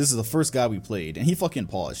first Nets, this is the first guy we played, and he fucking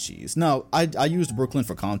pause cheesed. Now, I used Brooklyn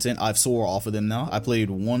for content. I've sore off of them now. I played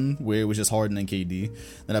one where it was just Harden and KD,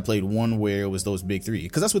 then I played one where it was those big three,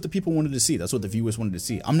 because that's what the people wanted to see. That's what the viewers wanted to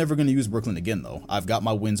see. I'm never going to use Brooklyn again, though. I've got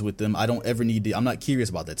my wins with them. I don't ever need to, I'm not curious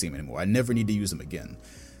about that team anymore. I never need to use them again.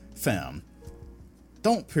 Fam.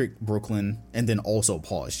 Don't pick Brooklyn and then also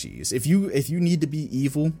pause cheese. If you need to be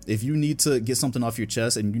evil, if you need to get something off your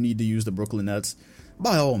chest and you need to use the Brooklyn Nets,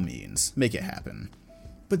 by all means, make it happen.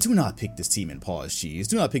 But do not pick this team and pause cheese.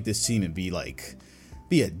 Do not pick this team and be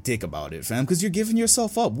a dick about it, fam, because you're giving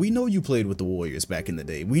yourself up. We know you played with the Warriors back in the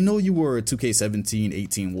day. We know you were a 2K17,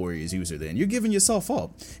 18 Warriors user then. You're giving yourself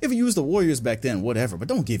up. If you used the Warriors back then, whatever, but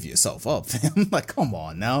don't give yourself up, fam. Like, come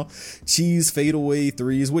on now. Cheese fadeaway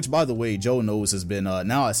threes, which, by the way, Joe knows has been,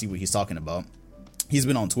 now I see what he's talking about. He's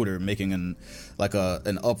been on Twitter making an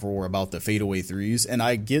uproar about the fadeaway threes, and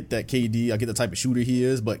I get that KD, I get the type of shooter he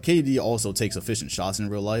is, but KD also takes efficient shots in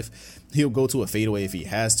real life. He'll go to a fadeaway if he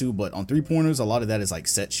has to, but on 3-pointers, a lot of that is like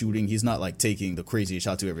set shooting. He's not like taking the craziest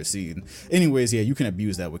shots you've ever seen. Anyways, yeah, you can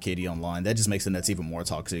abuse that with KD online. That just makes the Nets even more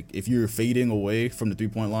toxic. If you're fading away from the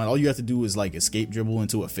 3-point line, all you have to do is like escape dribble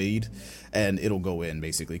into a fade, and it'll go in,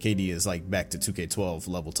 basically. KD is like back to 2K12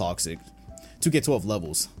 level toxic. 2K12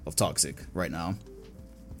 levels of toxic right now.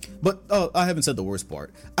 But I haven't said the worst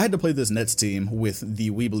part. I had to play this Nets team with the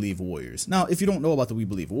We Believe Warriors. Now, if you don't know about the We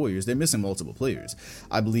Believe Warriors, they're missing multiple players.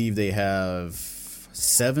 I believe they have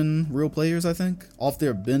 7 real players, I think. Off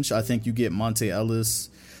their bench, I think you get Monte Ellis,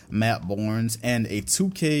 Matt Barnes, and a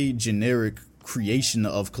 2K generic creation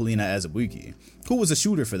of Kalina Azubuike, who was a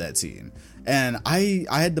shooter for that team. And I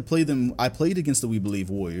had to play them. I played against the We Believe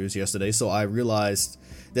Warriors yesterday, so I realized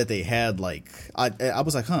that they had like, I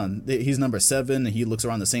was like, he's number 7 and he looks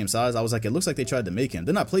around the same size. I was like, it looks like they tried to make him.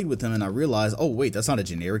 Then I played with him and I realized, oh wait, that's not a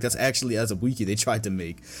generic, that's actually Azubuike they tried to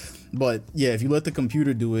make. But yeah, if you let the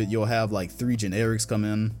computer do it, you'll have like 3 generics come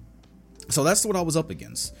in. So that's what I was up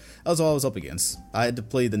against. That's all I was up against. I had to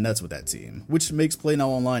play the Nets with that team, which makes Play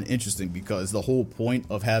Now Online interesting because the whole point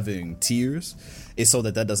of having tiers is so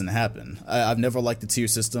that doesn't happen. I've never liked the tier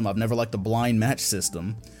system. I've never liked the blind match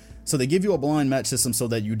system. So they give you a blind match system so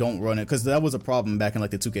that you don't run it, because that was a problem back in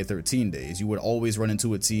like the 2K13 days. You would always run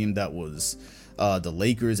into a team that was the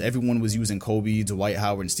Lakers. Everyone was using Kobe, Dwight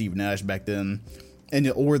Howard, and Steve Nash back then,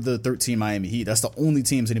 or the 13 Miami Heat. That's the only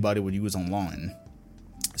teams anybody would use online.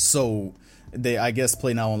 So I guess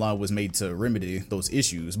Play Now Online was made to remedy those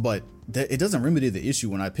issues, but it doesn't remedy the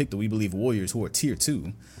issue when I pick the We Believe Warriors, who are tier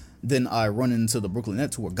 2. Then I run into the Brooklyn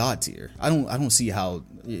Nets, who are God tier. I don't see how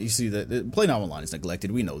you see that. Play Now Online is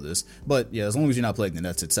neglected. We know this, but yeah, as long as you're not playing the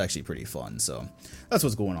Nets, it's actually pretty fun. So that's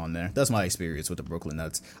what's going on there. That's my experience with the Brooklyn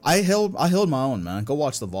Nets. I held my own, man. Go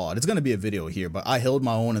watch the VOD. It's gonna be a video here, but I held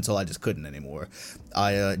my own until I just couldn't anymore.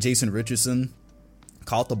 Jason Richardson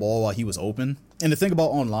caught the ball while he was open. And the thing about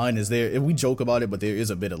online is we joke about it, but there is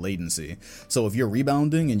a bit of latency. So if you're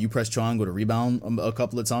rebounding and you press triangle to rebound a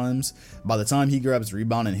couple of times, by the time he grabs the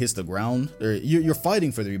rebound and hits the ground, or you're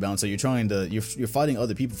fighting for the rebound, so you're fighting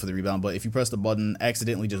other people for the rebound. But if you press the button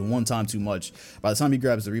accidentally just one time too much, by the time he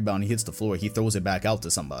grabs the rebound, he hits the floor, he throws it back out to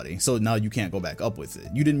somebody. So now you can't go back up with it.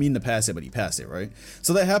 You didn't mean to pass it, but he passed it, right?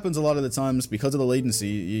 So that happens a lot of the times because of the latency.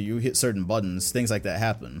 You hit certain buttons, things like that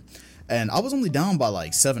happen. And I was only down by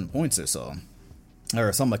like 7 points or so,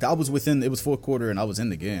 or something like that. It was fourth quarter and I was in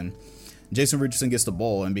the game. Jason Richardson gets the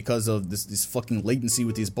ball, and because of this fucking latency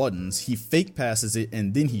with these buttons, he fake passes it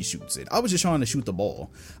and then he shoots it. I was just trying to shoot the ball.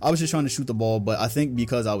 But I think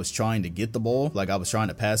because I was trying to get the ball, like I was trying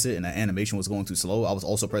to pass it and the animation was going too slow, I was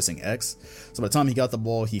also pressing X. So by the time he got the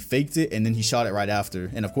ball, he faked it and then he shot it right after.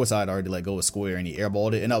 And of course I had already let go of square and he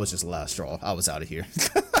airballed it, and that was just the last straw. I was out of here.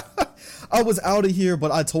 I was out of here,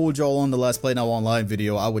 but I told y'all on the last Play Now Online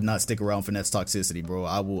video I would not stick around for Nets toxicity, bro.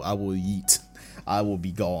 I will yeet. I will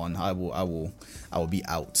be gone. I will be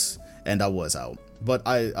out. And I was out. But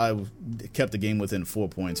I kept the game within 4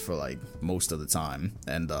 points for like most of the time.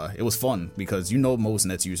 And it was fun because most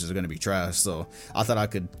Nets users are going to be trash. So I thought I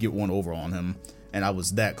could get one over on him. And I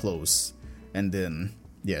was that close. And then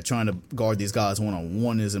yeah, trying to guard these guys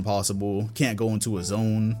one-on-one is impossible. Can't go into a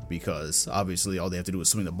zone because obviously all they have to do is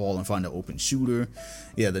swing the ball and find an open shooter.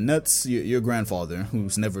 Yeah, the Nets, your grandfather,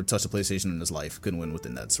 who's never touched a PlayStation in his life, couldn't win with the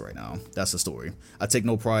Nets right now. That's the story. I take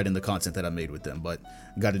no pride in the content that I made with them, but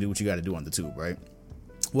you got to do what you got to do on the tube, right?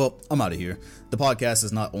 Well, I'm out of here. The podcast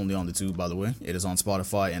is not only on the tube, by the way. It is on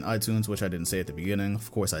Spotify and iTunes, which I didn't say at the beginning.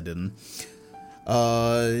 Of course I didn't.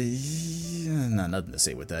 Nothing to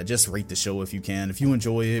say with that. Just rate the show if you can. If you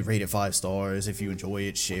enjoy it, rate it 5 stars. If you enjoy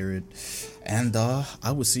it, share it. And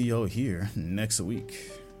I will see y'all here next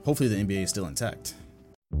week. Hopefully the NBA is still intact.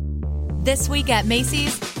 This week at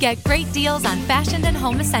Macy's, get great deals on fashion and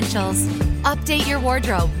home essentials. Update your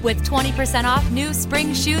wardrobe with 20% off new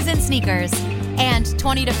spring shoes and sneakers. And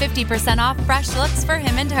 20 to 50% off fresh looks for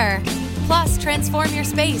him and her. Plus, transform your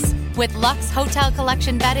space with Luxe Hotel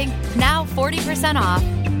Collection bedding, now 40% off.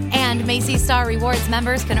 And Macy's Star Rewards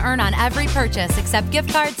members can earn on every purchase except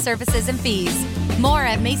gift cards, services, and fees. More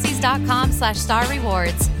at Macys.com/Star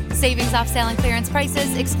Rewards. Savings off sale and clearance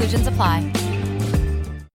prices. Exclusions apply.